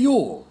 They're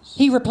yours,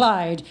 he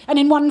replied, and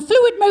in one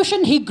fluid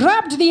motion he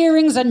grabbed the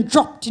earrings and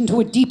dropped into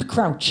a deep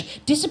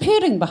crouch,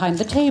 disappearing behind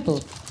the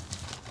table.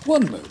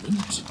 One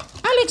moment.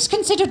 Alex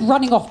considered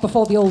running off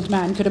before the old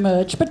man could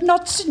emerge, but no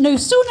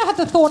sooner had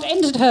the thought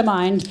entered her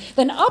mind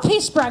than up he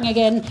sprang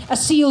again, a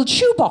sealed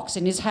shoebox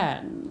in his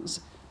hands.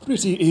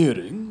 Pretty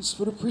earrings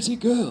for a pretty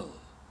girl.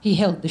 He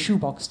held the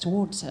shoebox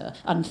towards her.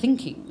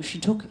 Unthinking, she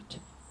took it.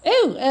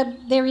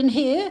 They're in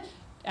here?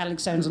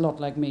 Alex sounds a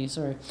lot like me,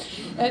 sorry.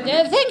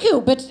 Thank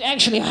you, but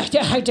actually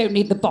I don't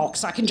need the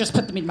box. I can just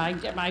put them in my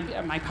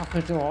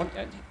pocket or...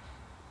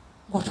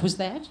 What was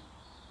that?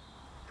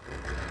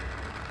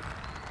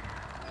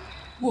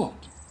 What?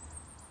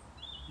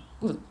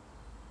 Well,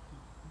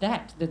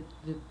 that.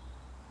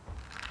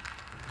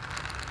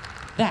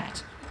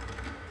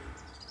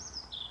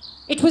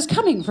 It was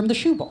coming from the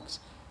shoebox,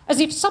 as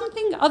if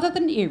something other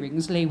than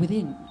earrings lay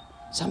within.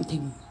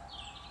 Something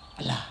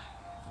alive.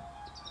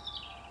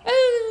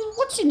 "Oh,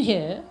 what's in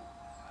here?"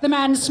 The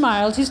man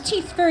smiled, his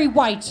teeth very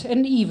white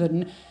and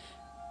even.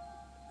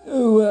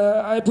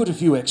 I put a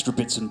few extra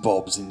bits and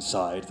bobs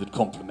inside that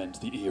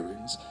complement the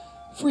earrings.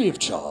 Free of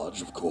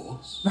charge, of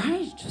course.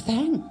 "Right,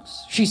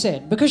 thanks," she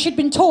said, because she'd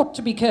been taught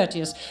to be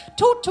courteous,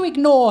 taught to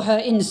ignore her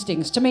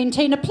instincts, to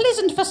maintain a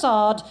pleasant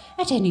facade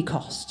at any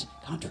cost.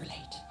 Can't relate.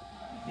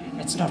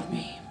 That's not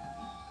me.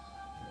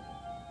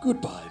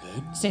 "Goodbye,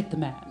 then," said the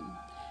man.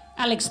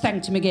 Alex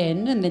thanked him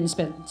again, and then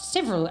spent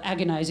several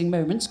agonizing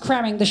moments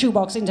cramming the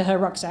shoebox into her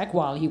rucksack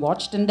while he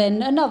watched, and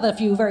then another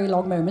few very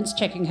long moments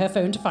checking her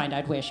phone to find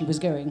out where she was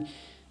going.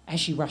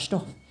 As she rushed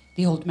off,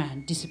 the old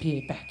man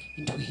disappeared back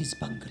into his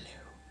bungalow.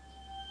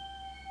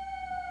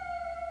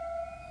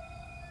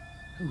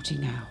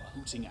 Hooting owl.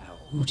 Hooting owl.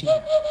 Hooting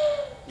owl.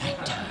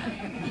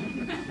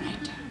 Nighttime.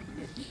 Nighttime.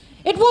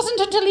 It wasn't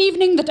until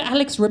evening that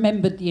Alex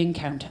remembered the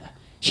encounter.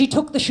 She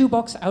took the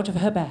shoebox out of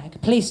her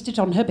bag, placed it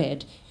on her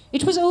bed.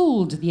 It was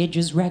old, the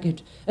edges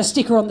ragged. A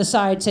sticker on the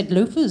side said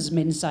loafers,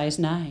 men's size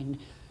 9.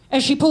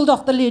 As she pulled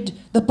off the lid,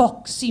 the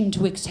box seemed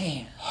to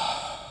exhale,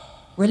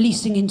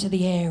 releasing into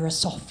the air a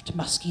soft,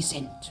 musky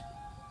scent.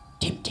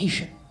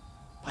 Temptation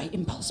by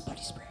Impulse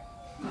Body Spray.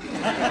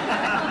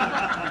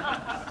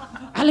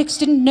 Alex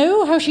didn't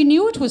know how she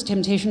knew it was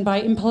Temptation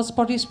by Impulse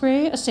Body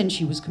Spray, a scent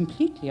she was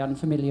completely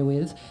unfamiliar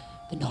with.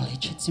 The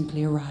knowledge had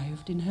simply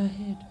arrived in her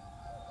head.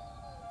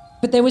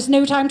 But there was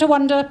no time to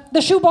wonder.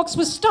 The shoebox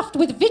was stuffed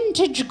with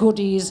vintage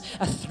goodies.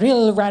 A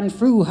thrill ran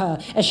through her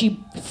as she...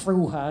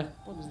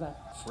 What was that?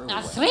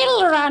 A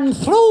thrill ran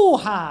through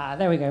her.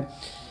 There we go.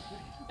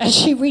 As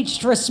she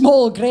reached for a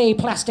small grey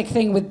plastic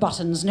thing with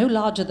buttons no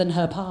larger than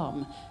her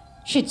palm.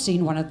 She'd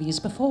seen one of these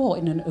before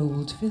in an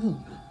old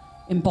film.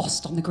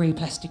 Embossed on the grey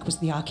plastic was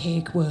the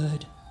archaic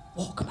word,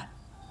 Walkman.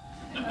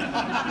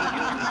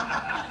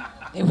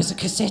 There was a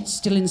cassette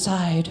still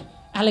inside.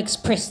 Alex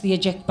pressed the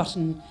eject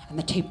button and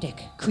the tape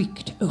deck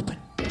creaked open.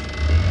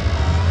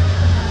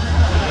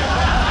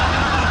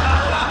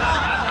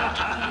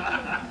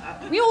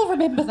 We all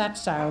remember that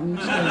sound.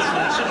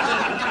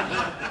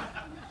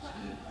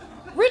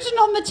 Written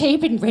on the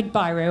tape in red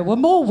biro were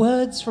more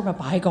words from a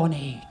bygone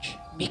age.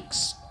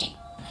 Mixtape.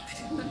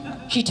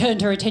 She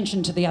turned her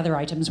attention to the other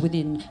items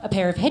within. A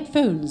pair of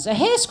headphones, a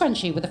hair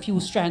scrunchie with a few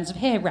strands of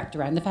hair wrapped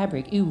around the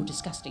fabric. Ooh,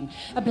 disgusting.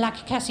 A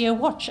black Casio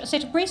watch, a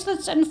set of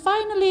bracelets, and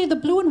finally the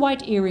blue and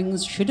white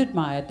earrings she'd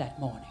admired that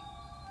morning.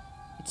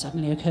 It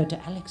suddenly occurred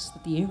to Alex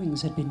that the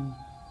earrings had been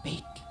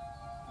bait.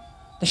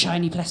 The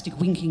shiny plastic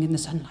winking in the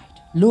sunlight,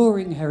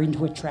 luring her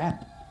into a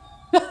trap.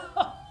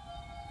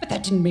 But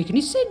that didn't make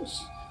any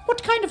sense.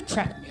 What kind of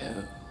trap?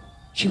 No.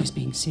 She was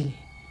being silly.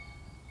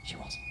 She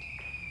wasn't.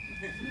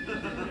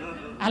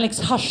 Alex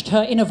hushed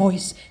her inner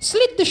voice,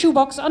 slid the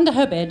shoebox under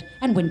her bed,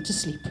 and went to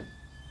sleep.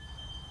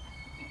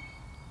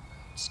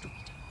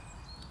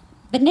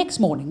 The next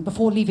morning,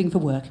 before leaving for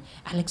work,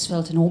 Alex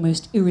felt an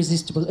almost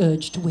irresistible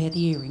urge to wear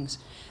the earrings.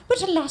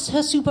 But alas,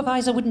 her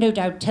supervisor would no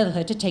doubt tell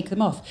her to take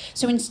them off,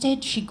 so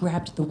instead she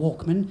grabbed the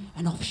Walkman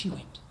and off she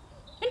went.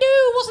 And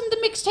oh, wasn't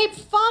the mixtape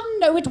fun?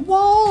 No, it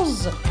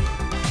was!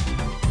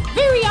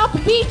 Very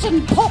upbeat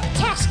and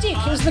pop-tastic,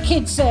 as the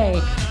kids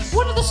say.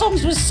 One of the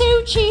songs was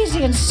so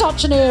cheesy and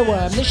such an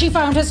earworm that she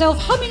found herself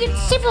humming it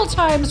several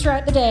times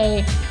throughout the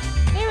day.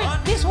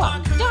 This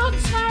one.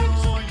 Dance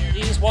like...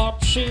 He's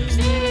watching.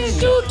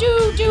 Do.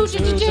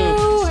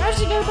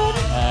 How's it go?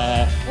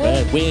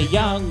 open. We're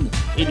young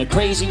in a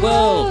crazy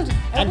world,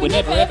 and we're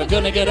never ever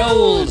gonna get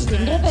old. We're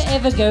never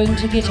ever going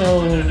to get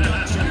old.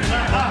 It's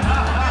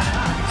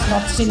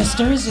not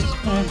sinister, is it?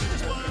 No.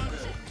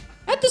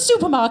 At the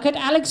supermarket,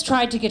 Alex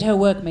tried to get her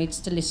workmates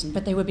to listen,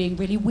 but they were being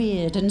really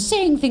weird and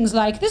saying things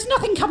like, "There's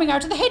nothing coming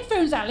out of the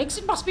headphones, Alex,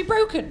 it must be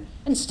broken,"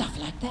 and stuff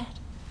like that.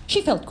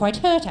 She felt quite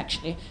hurt,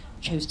 actually.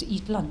 Chose to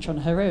eat lunch on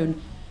her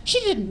own. She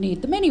didn't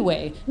need them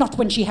anyway, not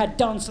when she had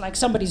Dance Like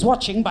Somebody's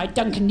Watching by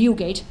Duncan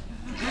Newgate.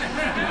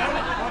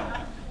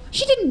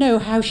 She didn't know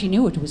how she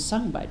knew it was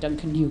sung by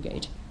Duncan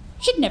Newgate.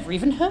 She'd never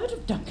even heard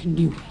of Duncan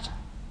Newgate.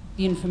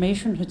 The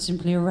information had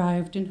simply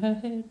arrived in her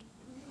head.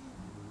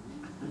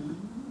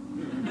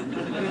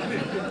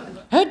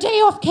 Her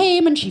day off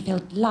came and she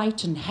felt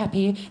light and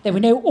happy. There were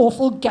no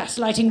awful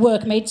gaslighting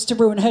workmates to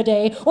ruin her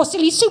day, or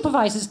silly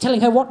supervisors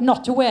telling her what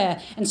not to wear,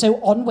 and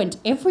so on went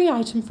every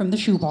item from the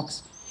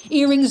shoebox.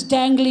 Earrings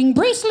dangling,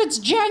 bracelets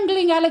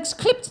jangling, Alex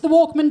clipped the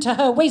Walkman to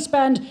her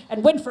waistband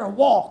and went for a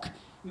walk.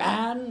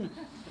 Man.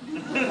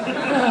 It's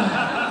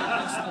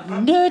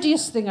the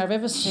nerdiest thing I've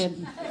ever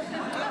said.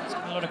 It's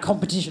got a lot of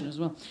competition as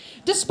well.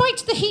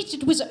 Despite the heat,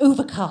 it was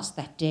overcast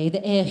that day,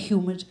 the air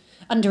humid.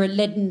 Under a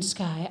leaden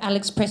sky,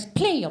 Alex pressed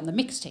play on the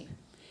mixtape.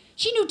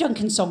 She knew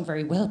Duncan's song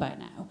very well by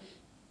now,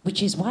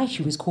 which is why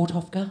she was caught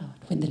off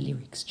guard when the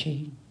lyrics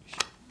changed.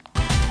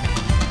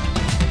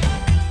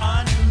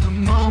 I knew the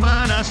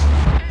moment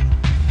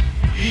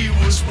he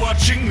was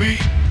watching me,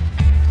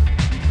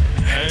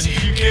 and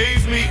he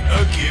gave me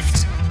a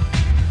gift.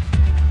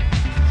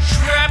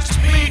 Trapped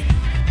me,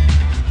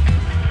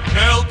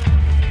 help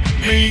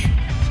me.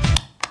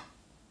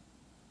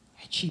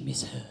 Had she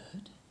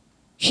misheard?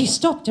 She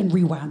stopped and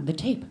rewound the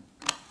tape.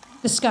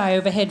 The sky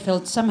overhead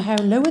felt somehow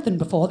lower than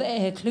before, the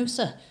air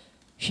closer.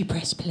 She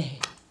pressed play.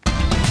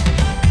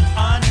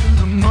 I knew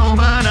the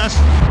moment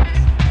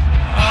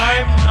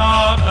I'm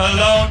not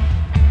alone.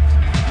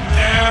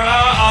 There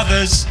are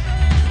others.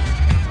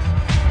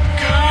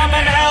 Come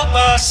and help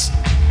us.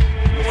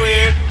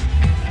 We're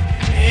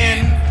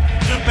in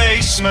the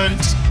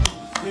basement.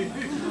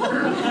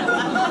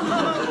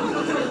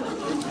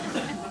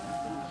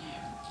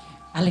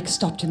 Alex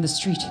stopped in the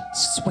street,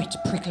 sweat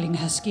prickling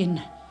her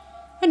skin.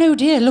 And oh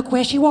dear, look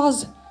where she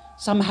was.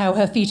 Somehow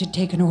her feet had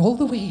taken her all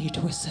the way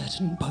to a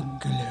certain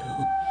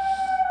bungalow.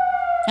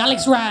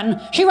 Alex ran.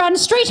 She ran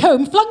straight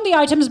home, flung the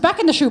items back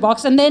in the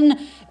shoebox, and then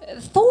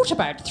thought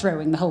about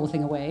throwing the whole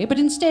thing away, but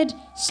instead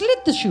slid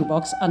the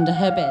shoebox under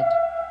her bed.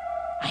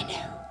 I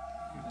know.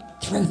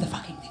 Throw the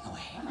fucking thing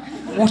away.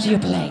 What are you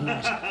playing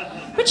at?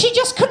 But she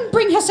just couldn't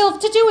bring herself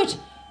to do it,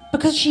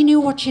 because she knew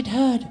what she'd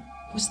heard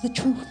was the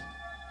truth.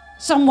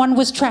 Someone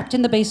was trapped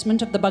in the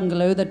basement of the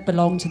bungalow that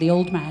belonged to the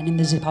old man in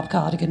the zip-up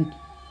cardigan.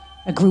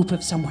 A group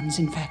of someones,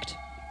 in fact.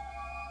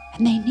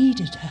 And they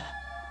needed her.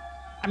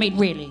 I mean,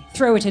 really,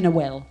 throw it in a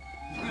well.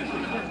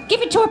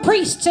 Give it to a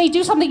priest, say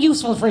do something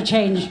useful for a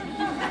change.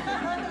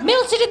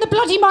 Melt it in the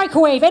bloody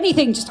microwave,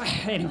 anything, just...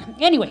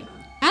 Anyway,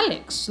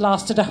 Alex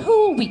lasted a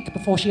whole week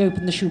before she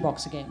opened the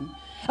shoebox again.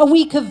 A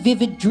week of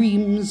vivid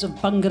dreams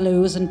of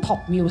bungalows and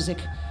pop music.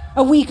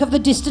 A week of the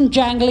distant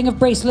jangling of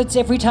bracelets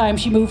every time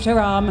she moved her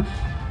arm.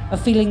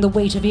 Of feeling the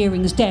weight of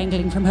earrings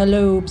dangling from her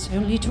lobes,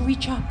 only to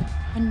reach up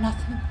and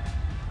nothing.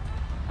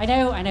 I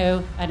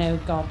know,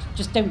 God,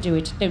 just don't do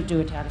it,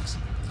 Alex.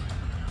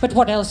 But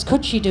what else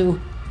could she do?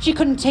 She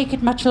couldn't take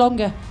it much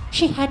longer.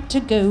 She had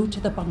to go to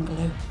the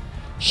bungalow.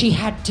 She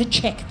had to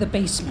check the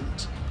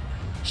basement.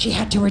 She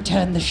had to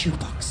return the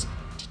shoebox.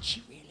 Did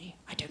she really?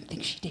 I don't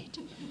think she did.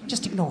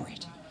 Just ignore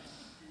it.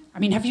 I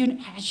mean,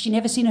 has she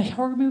never seen a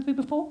horror movie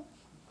before?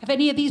 Have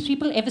any of these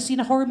people ever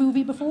seen a horror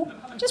movie before?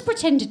 Just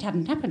pretend it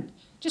hadn't happened.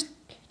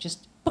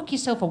 Just book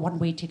yourself a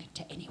one-way ticket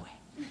to anywhere.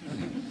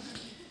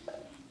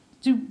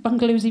 Do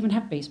bungalows even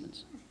have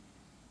basements?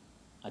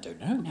 I don't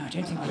know. No, I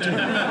don't think they do.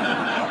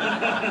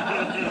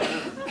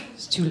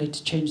 It's too late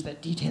to change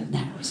that detail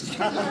now, isn't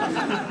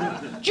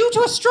it? Due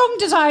to a strong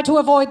desire to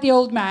avoid the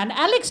old man,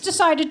 Alex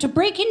decided to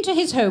break into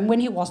his home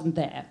when he wasn't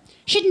there.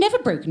 She'd never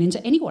broken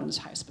into anyone's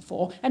house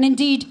before, and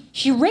indeed,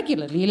 she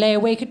regularly lay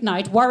awake at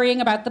night worrying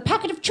about the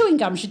packet of chewing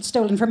gum she'd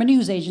stolen from a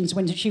newsagent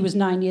when she was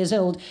 9 years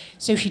old,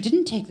 so she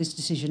didn't take this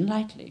decision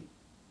lightly.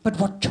 But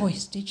what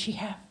choice did she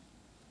have?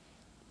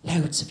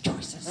 Loads of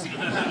choices.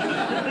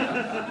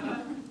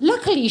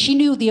 Luckily, she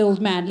knew the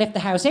old man left the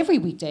house every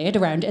weekday at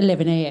around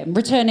 11 a.m.,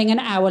 returning an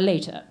hour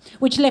later,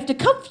 which left a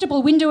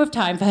comfortable window of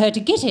time for her to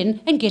get in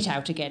and get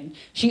out again.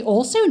 She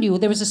also knew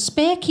there was a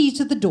spare key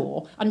to the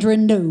door under a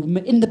gnome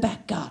in the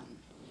back garden.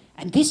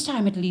 And this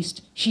time, at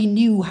least, she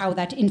knew how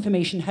that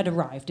information had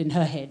arrived in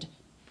her head.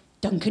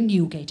 Duncan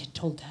Newgate had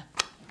told her.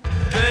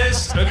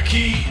 There's a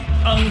key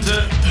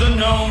under the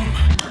gnome.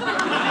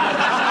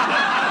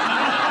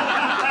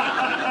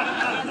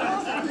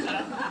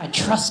 A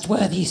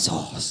trustworthy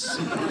source.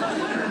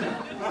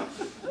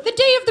 The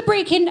day of the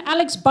break-in,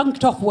 Alex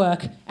bunked off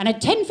work, and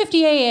at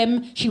 10:50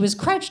 a.m., she was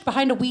crouched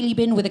behind a wheelie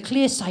bin with a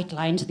clear sight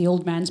line to the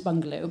old man's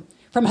bungalow.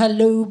 From her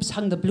lobes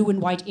hung the blue and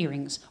white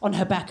earrings. On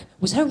her back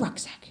was her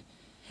rucksack.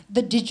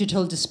 The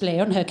digital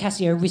display on her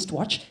Casio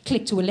wristwatch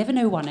clicked to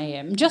 11:01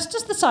 a.m. just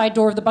as the side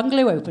door of the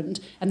bungalow opened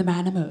and the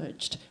man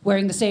emerged,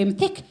 wearing the same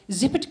thick,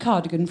 zippered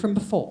cardigan from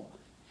before.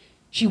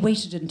 She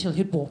waited until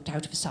he'd walked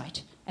out of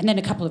sight, and then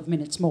a couple of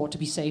minutes more to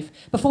be safe,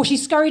 before she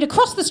scurried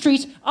across the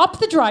street, up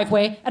the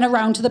driveway, and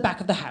around to the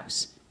back of the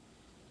house.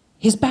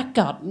 His back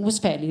garden was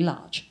fairly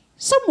large,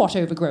 somewhat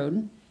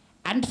overgrown,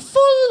 and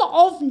full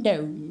of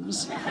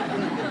gnomes.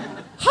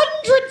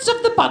 Hundreds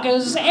of the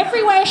buggers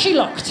everywhere she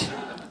looked,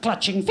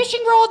 clutching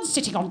fishing rods,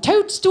 sitting on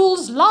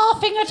toadstools,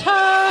 laughing at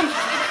her.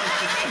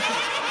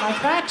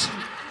 Like that.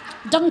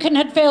 Duncan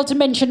had failed to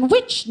mention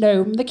which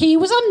gnome the key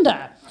was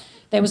under.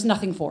 There was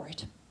nothing for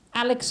it.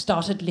 Alex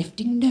started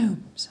lifting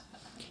gnomes.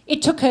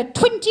 It took her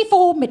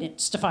 24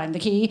 minutes to find the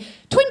key,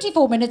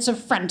 24 minutes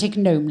of frantic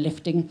gnome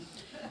lifting.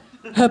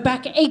 Her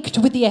back ached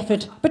with the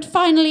effort, but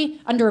finally,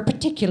 under a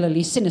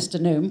particularly sinister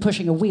gnome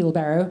pushing a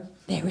wheelbarrow,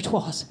 there it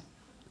was.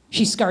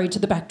 She scurried to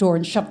the back door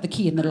and shoved the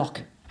key in the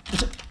lock.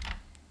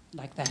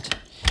 Like that.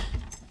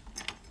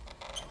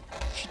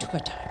 She took her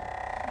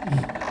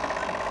time.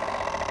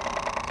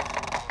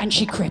 And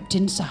she crept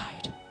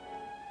inside.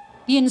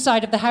 The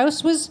inside of the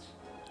house was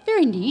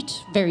very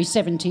neat, very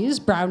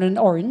 70s, brown and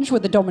orange were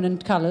the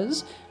dominant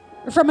colours.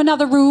 From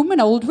another room,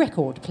 an old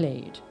record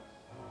played.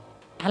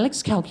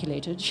 Alex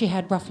calculated she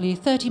had roughly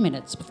 30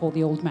 minutes before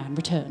the old man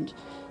returned.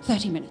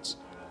 30 minutes.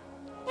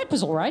 That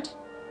was all right.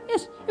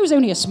 Yes, it was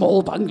only a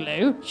small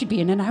bungalow. She'd be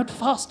in and out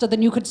faster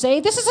than you could say,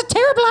 "This is a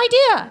terrible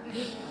idea."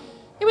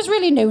 There was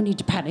really no need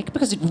to panic,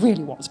 because it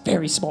really was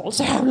very small,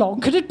 so how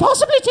long could it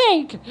possibly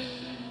take?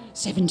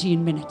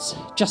 17 minutes,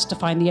 just to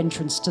find the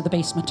entrance to the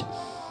basement.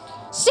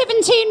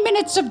 17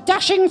 minutes of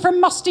dashing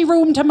from musty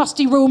room to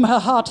musty room, her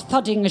heart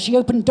thudding as she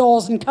opened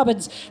doors and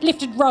cupboards,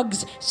 lifted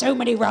rugs, so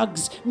many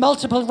rugs,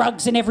 multiple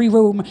rugs in every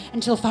room,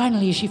 until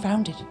finally she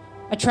found it,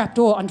 a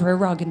trapdoor under a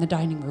rug in the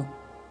dining room.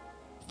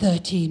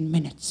 13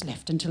 minutes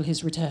left until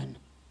his return.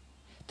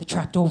 The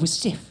trapdoor was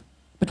stiff,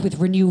 but with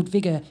renewed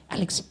vigour,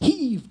 Alex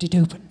heaved it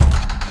open.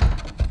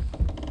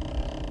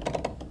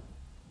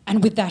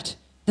 And with that,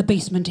 the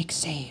basement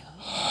exhaled.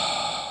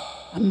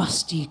 A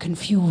musty,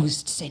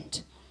 confused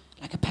scent.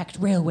 Like a packed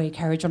railway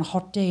carriage on a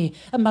hot day,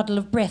 a muddle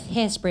of breath,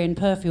 hairspray and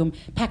perfume,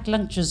 packed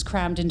lunches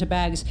crammed into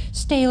bags,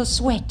 stale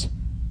sweat.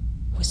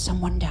 Was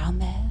someone down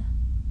there?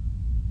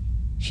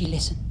 She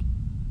listened.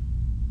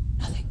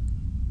 Nothing.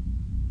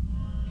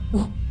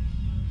 Ooh.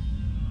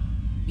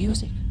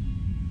 Music.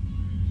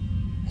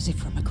 As if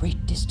from a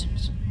great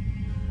distance.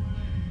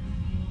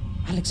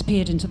 Alex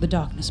peered into the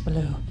darkness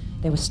below.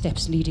 There were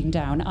steps leading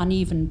down,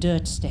 uneven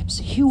dirt steps,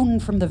 hewn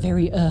from the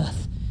very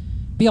earth.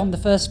 Beyond the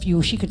first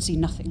few, she could see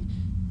nothing.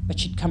 But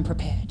she'd come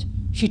prepared.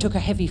 She took a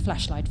heavy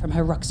flashlight from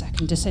her rucksack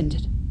and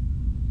descended.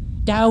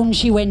 Down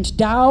she went,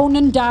 down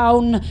and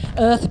down,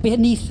 earth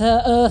beneath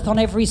her, earth on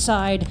every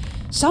side.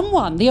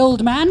 Someone, the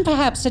old man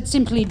perhaps, had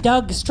simply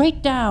dug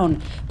straight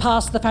down,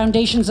 past the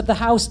foundations of the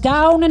house,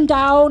 down, and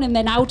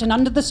then out and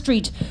under the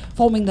street,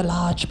 forming the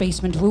large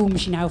basement room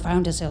she now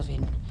found herself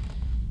in.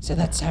 So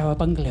that's how a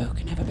bungalow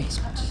can have a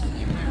basement.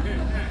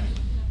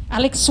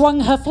 Alex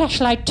swung her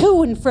flashlight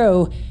to and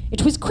fro.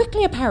 It was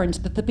quickly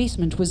apparent that the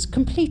basement was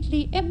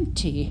completely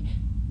empty.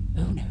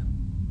 Oh no.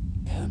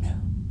 Oh no.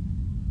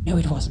 No,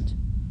 it wasn't.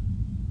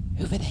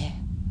 Over there.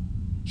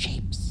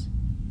 Shapes.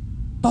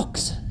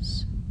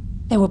 Boxes.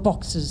 There were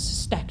boxes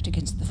stacked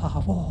against the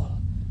far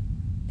wall.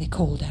 They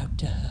called out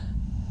to her.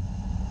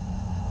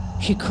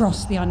 She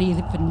crossed the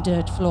uneven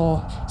dirt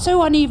floor,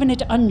 so uneven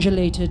it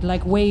undulated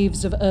like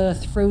waves of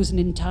earth frozen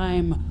in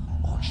time,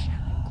 or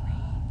shallow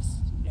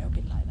graves, a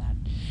bit like that,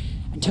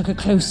 and took a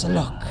closer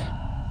look.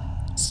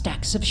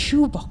 Stacks of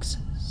shoe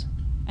boxes,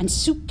 and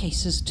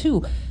suitcases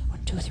too.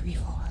 1, 2, 3,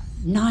 4.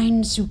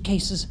 9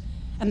 suitcases,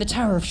 and the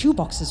tower of shoe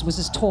boxes was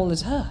as tall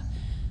as her.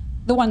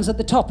 The ones at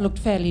the top looked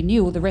fairly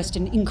new, the rest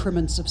in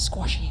increments of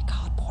squashy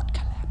cardboard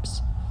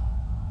collapse.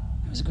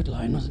 That was a good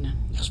line, wasn't it?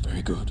 That's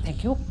very good.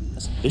 Thank you.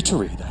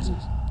 Literary, that is.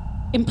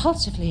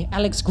 Impulsively,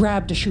 Alex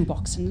grabbed a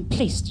shoebox and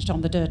placed it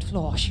on the dirt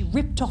floor. She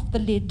ripped off the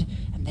lid,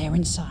 and there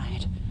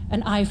inside,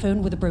 an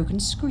iPhone with a broken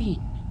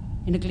screen,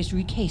 in a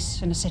glittery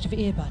case and a set of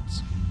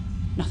earbuds.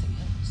 Nothing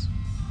else.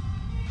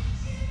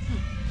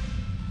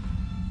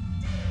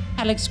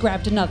 Alex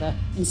grabbed another.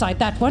 Inside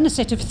that one, a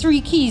set of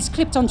 3 keys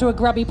clipped onto a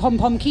grubby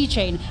pom-pom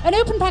keychain, an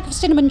open pack of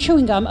cinnamon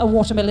chewing gum, a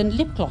watermelon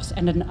lip gloss,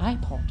 and an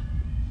iPod.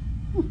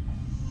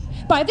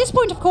 By this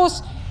point, of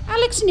course,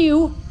 Alex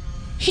knew.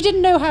 She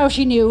didn't know how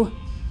she knew,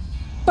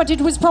 but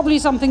it was probably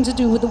something to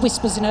do with the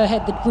whispers in her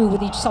head that grew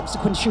with each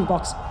subsequent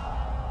shoebox.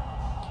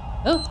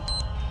 Oh.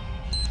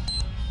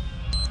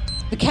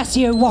 The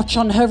Casio watch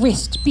on her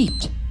wrist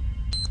beeped.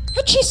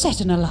 Had she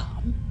set an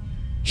alarm?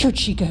 Should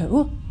she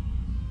go?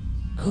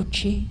 Could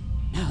she,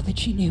 now that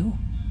she knew?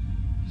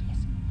 Yes.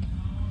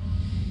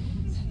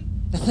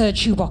 The third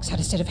shoebox had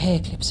a set of hair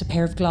clips, a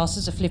pair of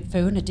glasses, a flip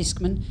phone, a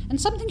Discman, and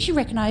something she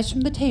recognized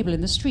from the table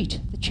in the street,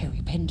 the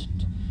cherry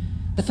pendant.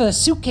 The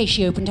first suitcase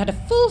she opened had a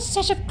full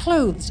set of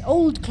clothes,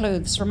 old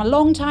clothes from a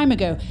long time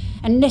ago,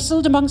 and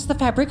nestled amongst the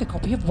fabric a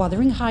copy of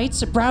Wuthering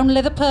Heights, a brown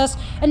leather purse,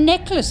 a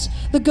necklace,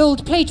 the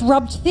gold plate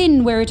rubbed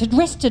thin where it had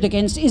rested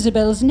against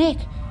Isabel's neck.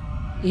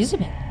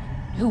 Isabel?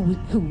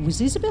 Who was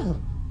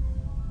Isabel?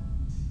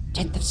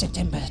 10th of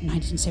September,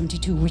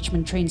 1972,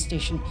 Richmond train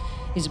station.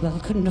 Isabel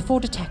couldn't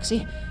afford a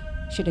taxi.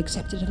 She'd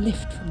accepted a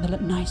lift from the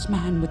nice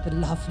man with the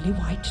lovely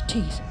white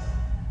teeth.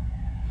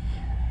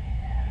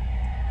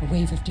 A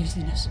wave of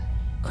dizziness.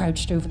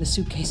 Crouched over the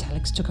suitcase,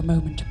 Alex took a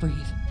moment to breathe.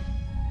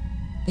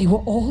 They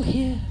were all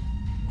here,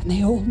 and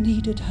they all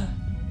needed her.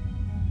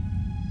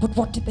 But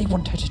what did they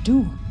want her to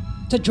do?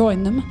 To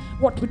join them?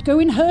 What would go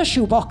in her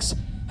shoebox?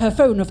 Her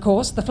phone, of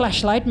course, the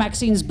flashlight,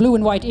 Maxine's blue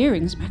and white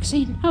earrings.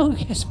 Maxine? Oh,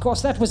 yes, of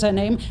course, that was her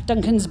name.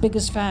 Duncan's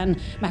biggest fan.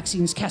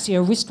 Maxine's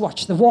Casio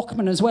wristwatch, the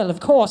Walkman as well, of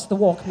course, the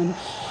Walkman.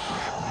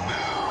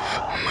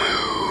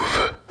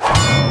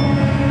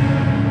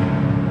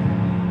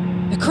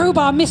 The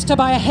crowbar missed her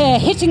by a hair,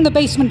 hitting the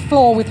basement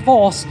floor with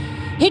force.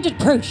 He'd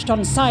approached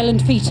on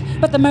silent feet,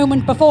 but the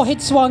moment before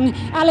he'd swung,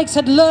 Alex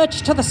had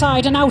lurched to the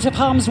side and out of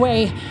harm's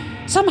way.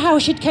 Somehow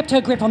she'd kept her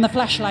grip on the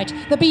flashlight,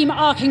 the beam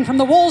arcing from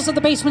the walls of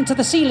the basement to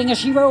the ceiling as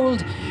she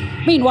rolled.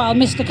 Meanwhile,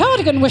 Mr.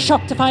 Cardigan was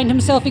shocked to find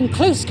himself in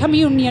close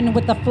communion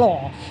with the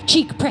floor,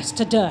 cheek pressed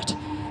to dirt.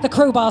 The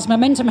crowbar's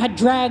momentum had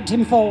dragged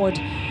him forward.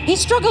 He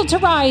struggled to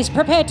rise,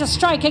 prepared to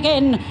strike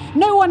again.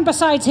 No one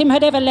besides him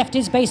had ever left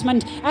his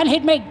basement, and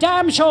he'd make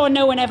damn sure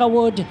no one ever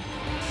would.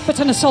 But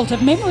an assault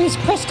of memories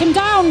pressed him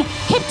down,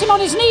 kept him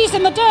on his knees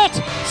in the dirt,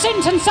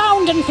 scent and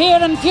sound and fear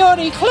and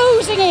fury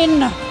closing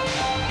in.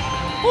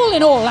 All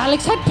in all,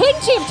 Alex had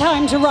plenty of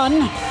time to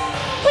run,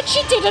 but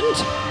she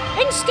didn't.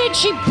 Instead,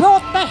 she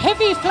brought the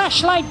heavy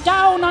flashlight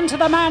down onto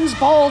the man's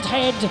bald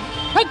head.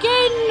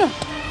 Again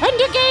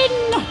and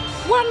again.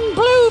 One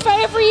blow for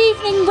every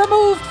evening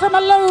removed from a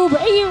lobe,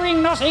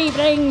 earring, not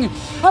evening.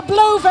 A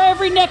blow for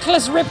every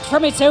necklace ripped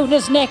from its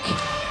owner's neck.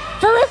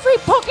 For every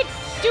pocket...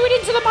 Do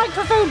it into the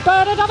microphone,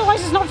 Bernard,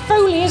 otherwise it's not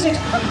Foley, is it? A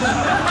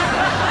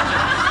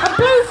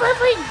blow for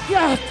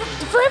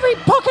every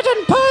pocket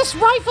and purse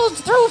rifled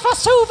through for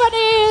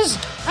souvenirs.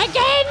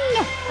 Again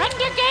and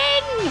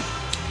again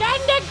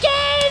and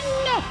again.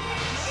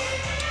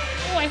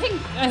 Oh,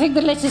 I think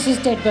the lettuce is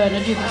dead,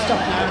 Bernard. You can stop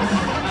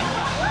now.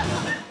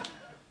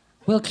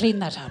 We'll clean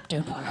that up,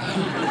 don't worry.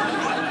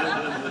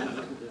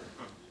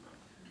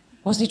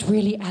 Was it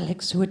really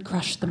Alex who had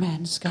crushed the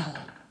man's skull?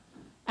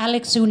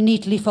 Alex who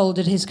neatly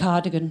folded his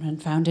cardigan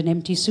and found an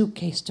empty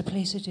suitcase to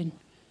place it in.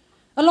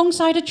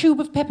 Alongside a tube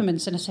of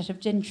peppermints and a set of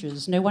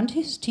dentures. No wonder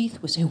his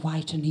teeth were so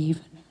white and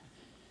even.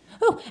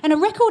 Oh, and a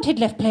record he'd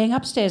left playing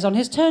upstairs on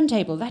his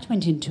turntable. That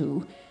went in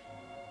too.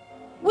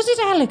 Was it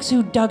Alex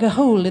who dug a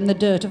hole in the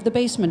dirt of the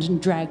basement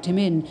and dragged him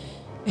in?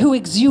 Who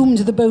exhumed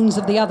the bones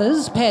of the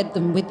others, paired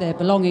them with their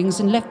belongings,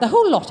 and left the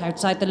whole lot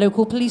outside the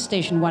local police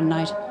station one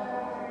night?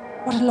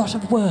 What a lot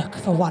of work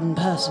for one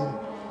person.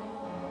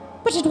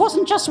 But it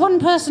wasn't just one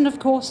person, of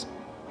course.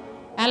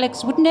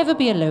 Alex would never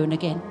be alone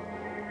again.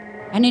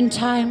 And in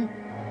time,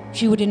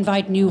 she would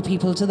invite new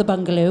people to the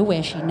bungalow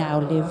where she now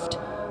lived,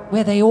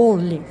 where they all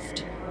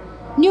lived.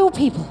 New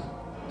people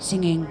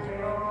singing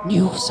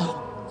new songs.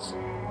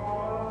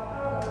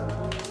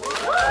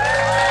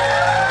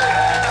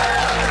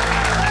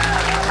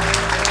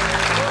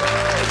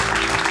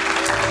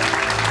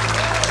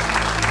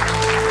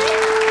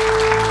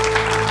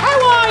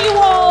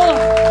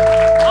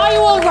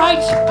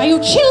 Are you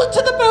chilled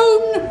to the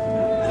bone?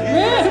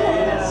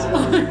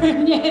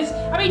 Yes. Yes.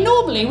 I mean,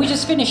 normally we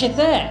just finish it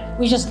there.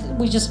 We just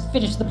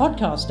finish the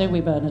podcast, don't we,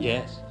 Bernard?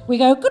 Yes. We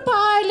go,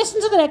 goodbye, listen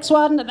to the next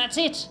one, and that's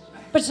it.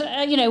 But,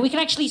 we can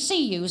actually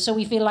see you, so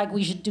we feel like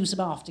we should do some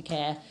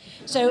aftercare.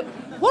 So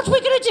what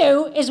we're going to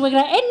do is we're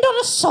going to end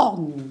on a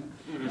song.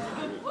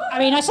 I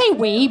mean, I say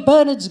we,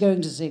 Bernard's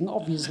going to sing,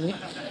 obviously.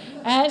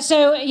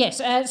 So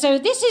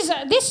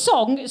this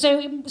song,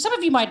 so some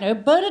of you might know,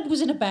 Bernard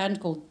was in a band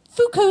called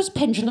Foucault's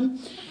Pendulum,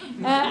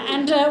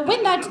 and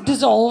when that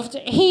dissolved,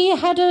 he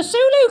had a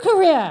solo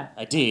career.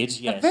 I did,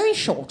 yes. A very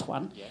short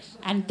one. Yes.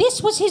 And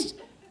this was his,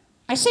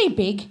 I say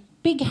big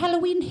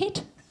Halloween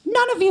hit.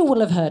 None of you will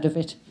have heard of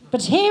it.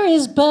 But here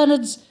is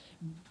Bernard's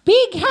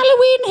big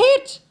Halloween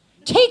hit.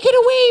 Take it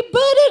away,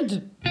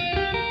 Bernard.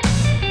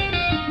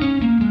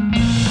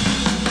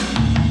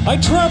 I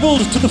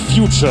travelled to the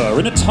future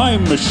in a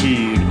time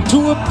machine,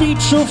 to a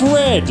beach of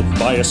red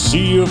by a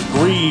sea of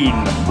green,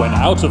 when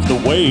out of the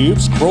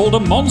waves crawled a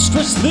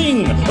monstrous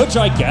thing, a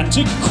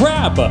gigantic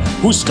crab,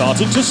 who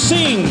started to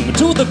sing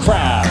to the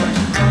crab.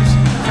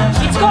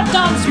 It's got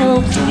dance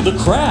moves. To the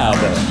crab.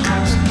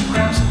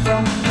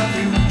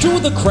 To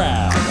the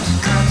crab.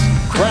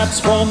 Crabs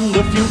from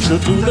the future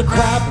to the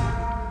crab.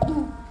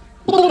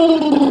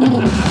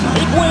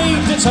 It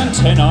waved its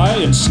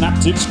antennae and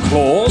snapped its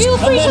claws, Feel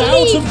free and then to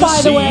out leave, of the by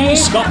the sea way.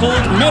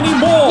 scuttled many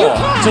more,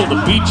 till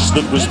the beach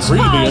that was It's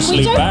previously fine,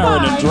 we don't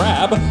barren and mind.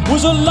 drab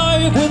was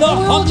alive with We're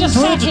all just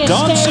sat 100 here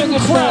dancing staring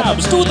at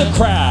crabs. To Bernard. the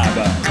crab.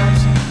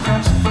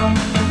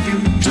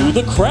 To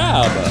the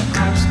crab.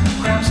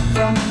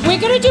 We're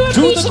going to do a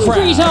meet and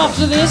greet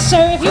after this, so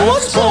if you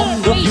want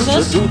to meet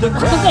us,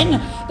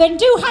 then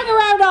do hang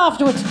around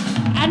afterwards.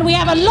 And we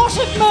have a lot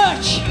of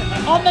merch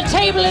on the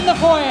table in the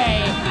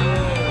foyer.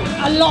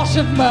 A lot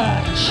of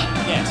merch.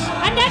 Yes.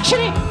 And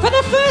actually, for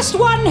the first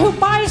one who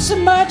buys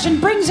some merch and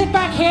brings it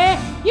back here,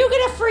 you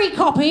get a free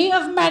copy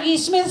of Maggie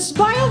Smith's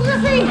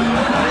biography.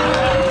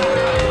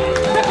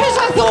 Because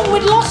I thought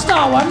we'd lost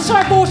our one, so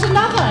I bought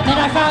another, and then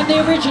I found the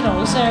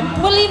original, so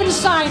we'll even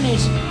sign it.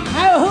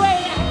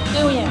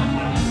 Oh yeah.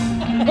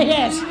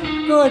 Yes,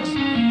 good.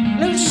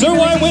 So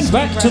I went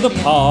back to the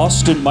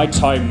past in my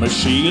time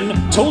machine,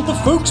 told the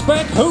folks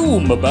back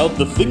home about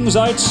the things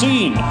I'd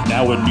seen.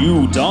 Now a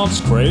new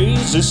dance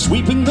craze is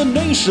sweeping the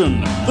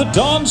nation, the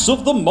dance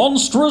of the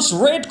monstrous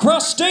red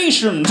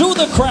crustacean. Do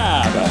the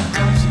crab.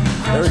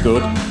 Very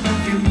good.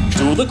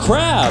 Do the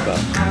crab.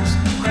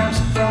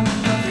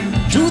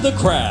 Do the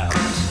crab.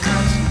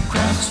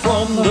 Crabs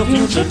from the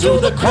future. Do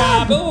the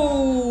crab.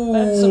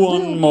 Oh,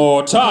 one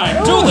more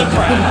time. Do the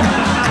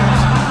crab.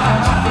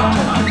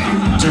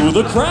 Do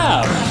the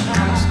crab.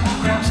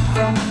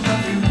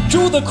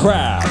 Do the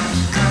crab.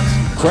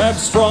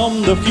 Crabs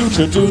from the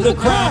future. Do the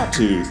crab.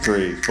 2,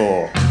 3,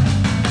 4.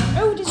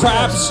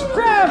 Crabs.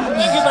 Crabs.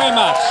 Thank you very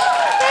much.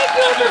 Thank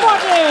you,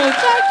 everybody.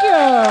 Thank you.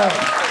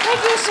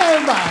 Thank you so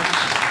much.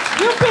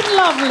 You've been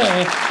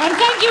lovely. And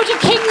thank you to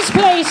King's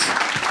Place.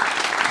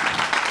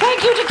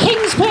 Thank you to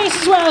King's Place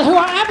as well, who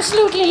are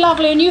absolutely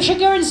lovely. And you should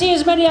go and see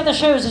as many other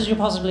shows as you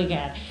possibly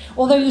can.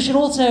 Although you should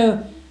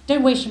also...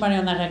 Don't waste your money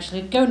on that,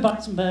 actually. Go and buy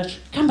some merch.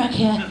 Come back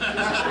here.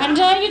 And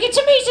you get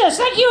to meet us.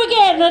 Thank you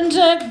again. And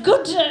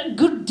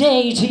good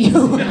day to you.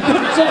 Good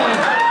day.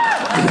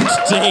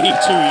 Good day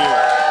to you.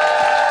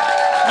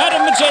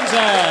 Madam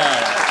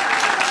Magenta.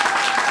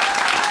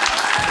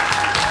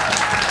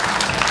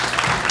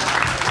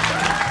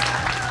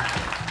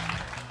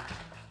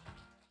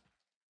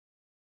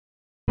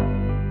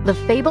 The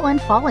Fable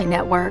and Folly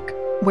Network,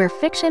 where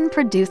fiction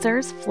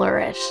producers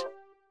flourish.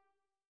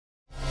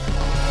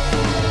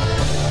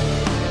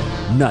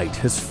 Night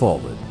has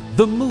fallen,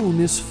 the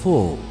moon is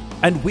full,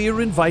 and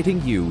we're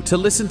inviting you to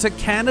listen to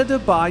Canada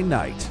by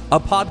Night, a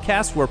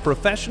podcast where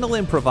professional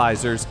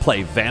improvisers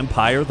play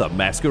Vampire the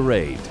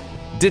Masquerade.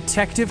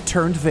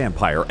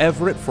 Detective-turned-vampire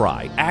Everett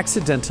Fry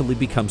accidentally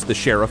becomes the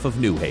sheriff of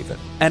New Haven,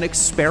 an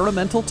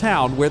experimental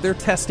town where they're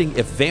testing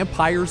if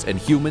vampires and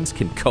humans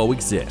can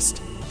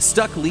coexist.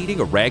 Stuck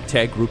leading a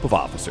ragtag group of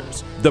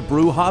officers, the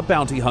Brujah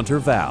bounty hunter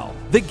Val,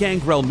 the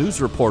Gangrel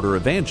news reporter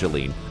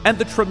Evangeline, and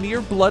the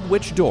Tremere blood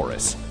witch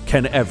Doris.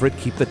 Can Everett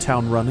keep the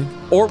town running?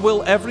 Or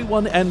will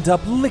everyone end up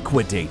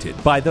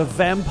liquidated by the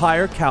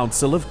Vampire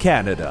Council of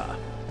Canada?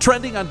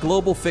 Trending on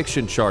global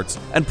fiction charts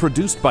and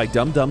produced by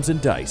Dum Dums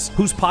and Dice,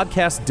 whose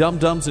podcast Dum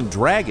Dums and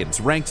Dragons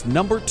ranked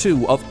number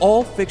 2 of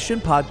all fiction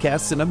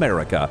podcasts in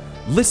America.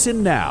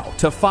 Listen now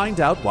to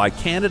find out why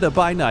Canada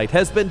by Night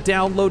has been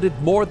downloaded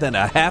more than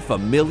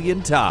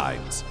 500,000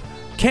 times.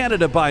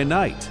 Canada by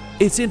Night.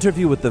 It's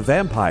Interview with the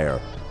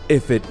Vampire,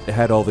 if it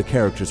had all the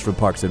characters from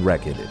Parks and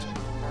Rec in it.